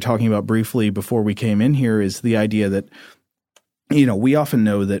Robert and I were talking about briefly before we came in here is the idea that, we often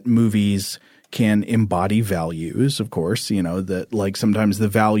know that movies can embody values, of course, that like sometimes the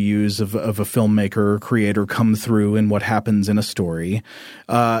values of a filmmaker or creator come through in what happens in a story.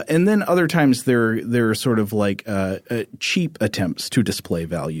 And then other times there are sort of like cheap attempts to display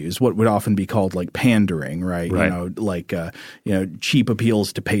values, what would often be called like pandering, right? Cheap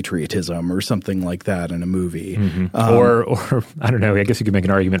appeals to patriotism or something like that in a movie. Or I don't know, I guess you could make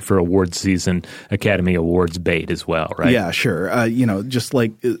an argument for awards season, Academy Awards bait as well, right? Yeah, sure. Just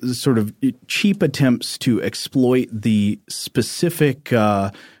like sort of cheap attempts to exploit the specific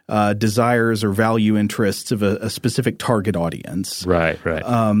desires or value interests of a specific target audience. Right.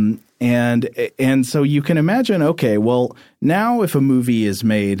 And so you can imagine, okay, well, now if a movie is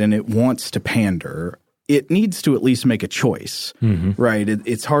made and it wants to pander, it needs to at least make a choice, right?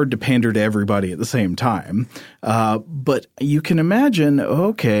 It's hard to pander to everybody at the same time. But you can imagine,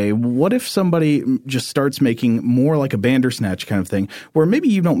 okay, what if somebody just starts making more like a Bandersnatch kind of thing, where maybe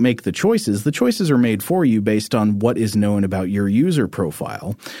you don't make the choices. The choices are made for you based on what is known about your user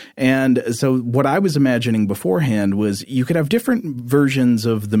profile. And so what I was imagining beforehand was you could have different versions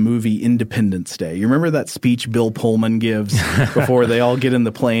of the movie Independence Day. You remember that speech Bill Pullman gives before they all get in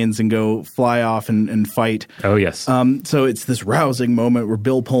the planes and go fly off and fight? Oh, yes. So it's this rousing moment where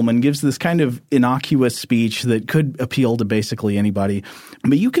Bill Pullman gives this kind of innocuous speech that could appeal to basically anybody.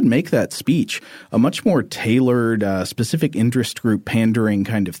 But you can make that speech a much more tailored, specific interest group pandering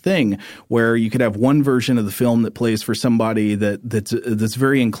kind of thing, where you could have one version of the film that plays for somebody that's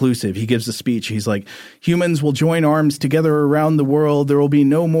very inclusive. He gives a speech. He's like, humans will join arms together around the world. There will be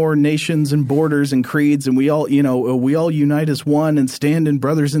no more nations and borders and creeds, and we all unite as one and stand as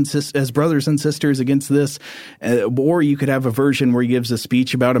brothers and sisters against this. Or you could have a version where he gives a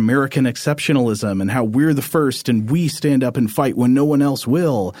speech about American exceptionalism and how we're the first and we stand up and fight when no one else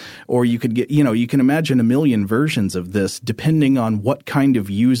will. Or you could get, you can imagine a million versions of this depending on what kind of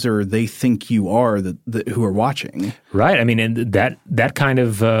user they think you are who are watching. Right. I mean, and that kind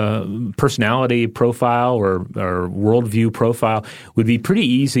of personality profile or worldview profile would be pretty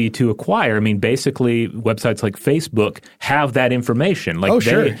easy to acquire. I mean, basically, websites like Facebook have that information. Like,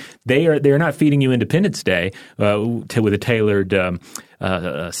 sure. They're not feeding you Independence Day with a tailored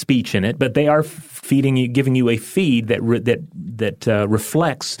speech in it, but they are giving you a feed that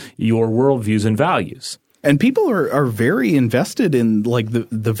reflects your worldviews and values. And people are very invested in like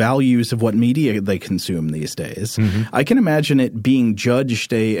the values of what media they consume these days. Mm-hmm. I can imagine it being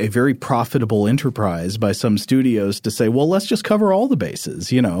judged a very profitable enterprise by some studios to say, well, let's just cover all the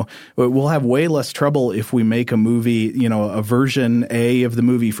bases. You know, we'll have way less trouble if we make a movie, you know, a version A of the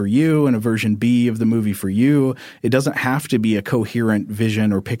movie for you and a version B of the movie for you. It doesn't have to be a coherent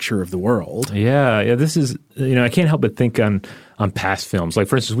vision or picture of the world. Yeah. This is, you know, I can't help but think on past films. Like,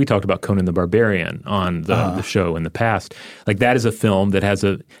 for instance, we talked about Conan the Barbarian on the show in the past. Like, that is a film that has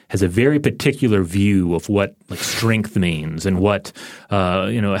a very particular view of what like strength means and what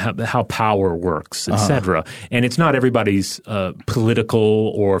how power works, etc. And it's not everybody's political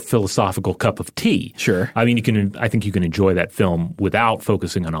or philosophical cup of tea. Sure. I mean, I think you can enjoy that film without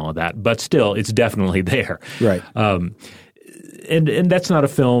focusing on all of that, but still, it's definitely there. Right. And that's not a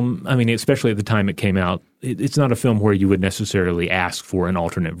film, I mean, especially at the time it came out, it's not a film where you would necessarily ask for an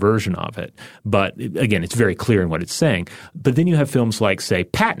alternate version of it. But again, it's very clear in what it's saying. But then you have films like, say,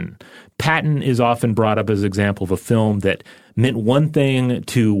 Patton. Patton is often brought up as an example of a film that meant one thing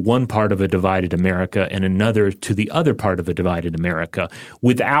to one part of a divided America and another to the other part of a divided America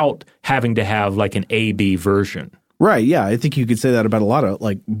without having to have like an A-B version. Right. Yeah. I think you could say that about a lot of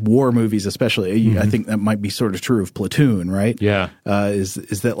like war movies, especially. Mm-hmm. I think that might be sort of true of Platoon, right? Yeah. Is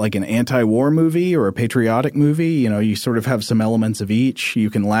that like an anti-war movie or a patriotic movie? You know, you sort of have some elements of each.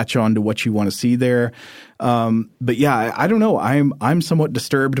 You can latch on to what you want to see there. But yeah, I don't know. I'm somewhat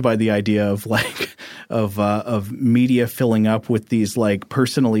disturbed by the idea of like of media filling up with these like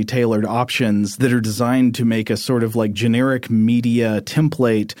personally tailored options that are designed to make a sort of like generic media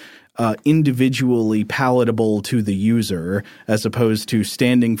template individually palatable to the user, as opposed to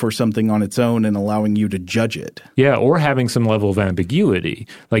standing for something on its own and allowing you to judge it. Yeah, or having some level of ambiguity.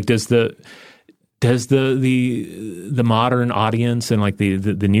 Like, does the modern audience and like the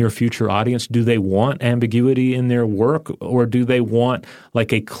near future audience, do they want ambiguity in their work, or do they want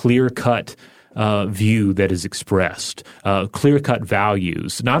like a clear-cut view that is expressed, clear-cut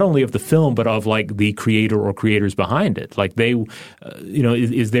values, not only of the film but of like the creator or creators behind it? Like they,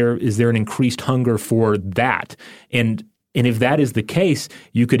 is there an increased hunger for that? And if that is the case,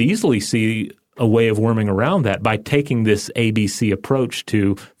 you could easily see a way of worming around that by taking this ABC approach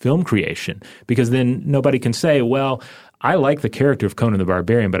to film creation, because then nobody can say, well, I like the character of Conan the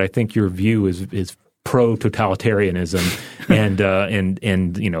Barbarian, but I think your view is pro-totalitarianism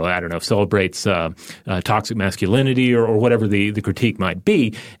and you know, I don't know, celebrates toxic masculinity or whatever the critique might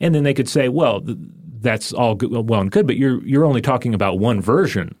be. And then they could say, well, that's all good, well and good, but you're only talking about one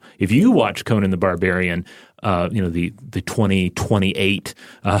version. If you watch Conan the Barbarian, the 2028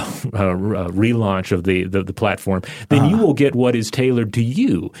 relaunch of the platform, then you will get what is tailored to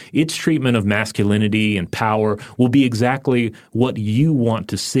you. Its treatment of masculinity and power will be exactly what you want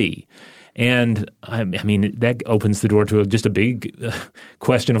to see. And I mean, that opens the door to just a big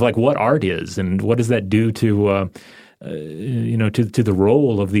question of like what art is and what does that do to to the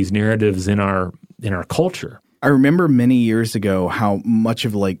role of these narratives in our culture. I remember many years ago how much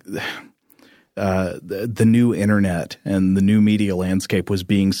of like the new internet and the new media landscape was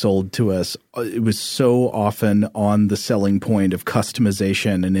being sold to us. It was so often on the selling point of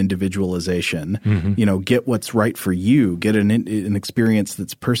customization and individualization. Mm-hmm. You know, get what's right for you, get an experience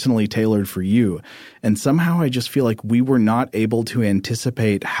that's personally tailored for you. And somehow I just feel like we were not able to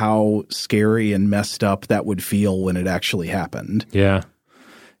anticipate how scary and messed up that would feel when it actually happened. Yeah.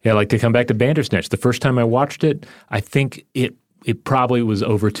 Yeah, like to come back to Bandersnatch. The first time I watched it, I think it probably was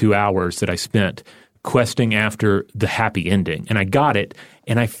over 2 hours that I spent questing after the happy ending. And I got it,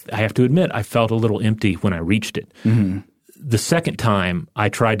 and I have to admit, I felt a little empty when I reached it. Mm-hmm. The second time, I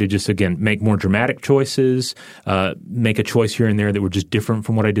tried to just, again, make more dramatic choices, make a choice here and there that were just different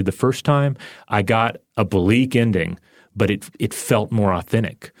from what I did the first time. I got a bleak ending, but it felt more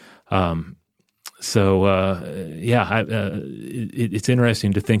authentic. It's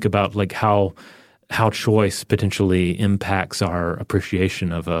interesting to think about like how choice potentially impacts our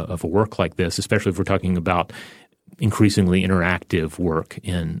appreciation of a work like this, especially if we're talking about increasingly interactive work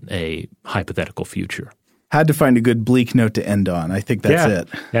in a hypothetical future. Had to find a good bleak note to end on. I think that's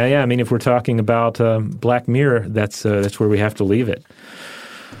it. Yeah. I mean, if we're talking about Black Mirror, that's where we have to leave it.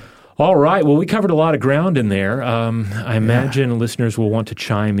 All right. Well, we covered a lot of ground in there. I imagine listeners will want to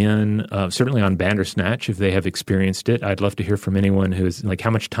chime in, certainly on Bandersnatch if they have experienced it. I'd love to hear from anyone who's like, how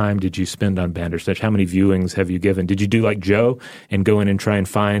much time did you spend on Bandersnatch? How many viewings have you given? Did you do like Joe and go in and try and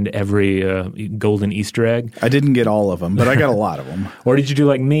find every golden Easter egg? I didn't get all of them, but I got a lot of them. Or did you do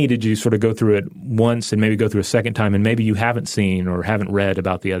like me? Did you sort of go through it once and maybe go through a second time and maybe you haven't seen or haven't read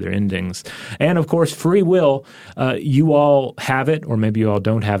about the other endings? And of course, free will, you all have it or maybe you all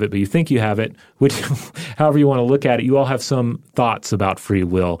don't have it, but you think you have it, which, however you want to look at it, you all have some thoughts about free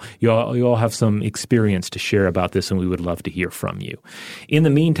will. You all have some experience to share about this, and we would love to hear from you. In the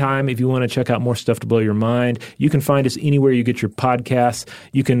meantime, if you want to check out more Stuff to Blow Your Mind, you can find us anywhere you get your podcasts.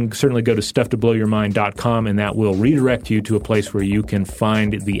 You can certainly go to stufftoblowyourmind.com, and that will redirect you to a place where you can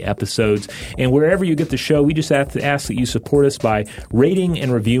find the episodes. And wherever you get the show, we just have to ask that you support us by rating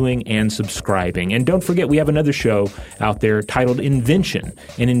and reviewing and subscribing. And don't forget, we have another show out there titled Invention.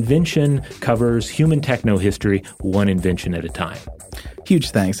 And Invention covers human techno history, one invention at a time.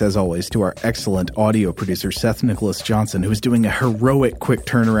 Huge thanks, as always, to our excellent audio producer, Seth Nicholas Johnson, who is doing a heroic quick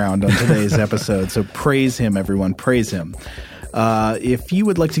turnaround on today's episode. So praise him, everyone. Praise him. If you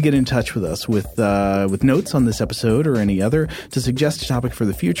would like to get in touch with us with notes on this episode or any other, to suggest a topic for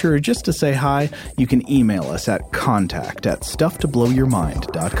the future, or just to say hi, you can email us at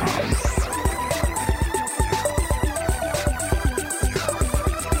contact@stufftoblowyourmind.com.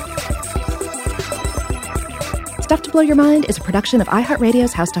 Stuff to Blow Your Mind is a production of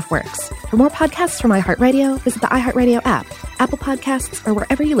iHeartRadio's How Stuff Works. For more podcasts from iHeartRadio, visit the iHeartRadio app, Apple Podcasts, or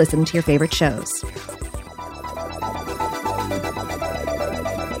wherever you listen to your favorite shows.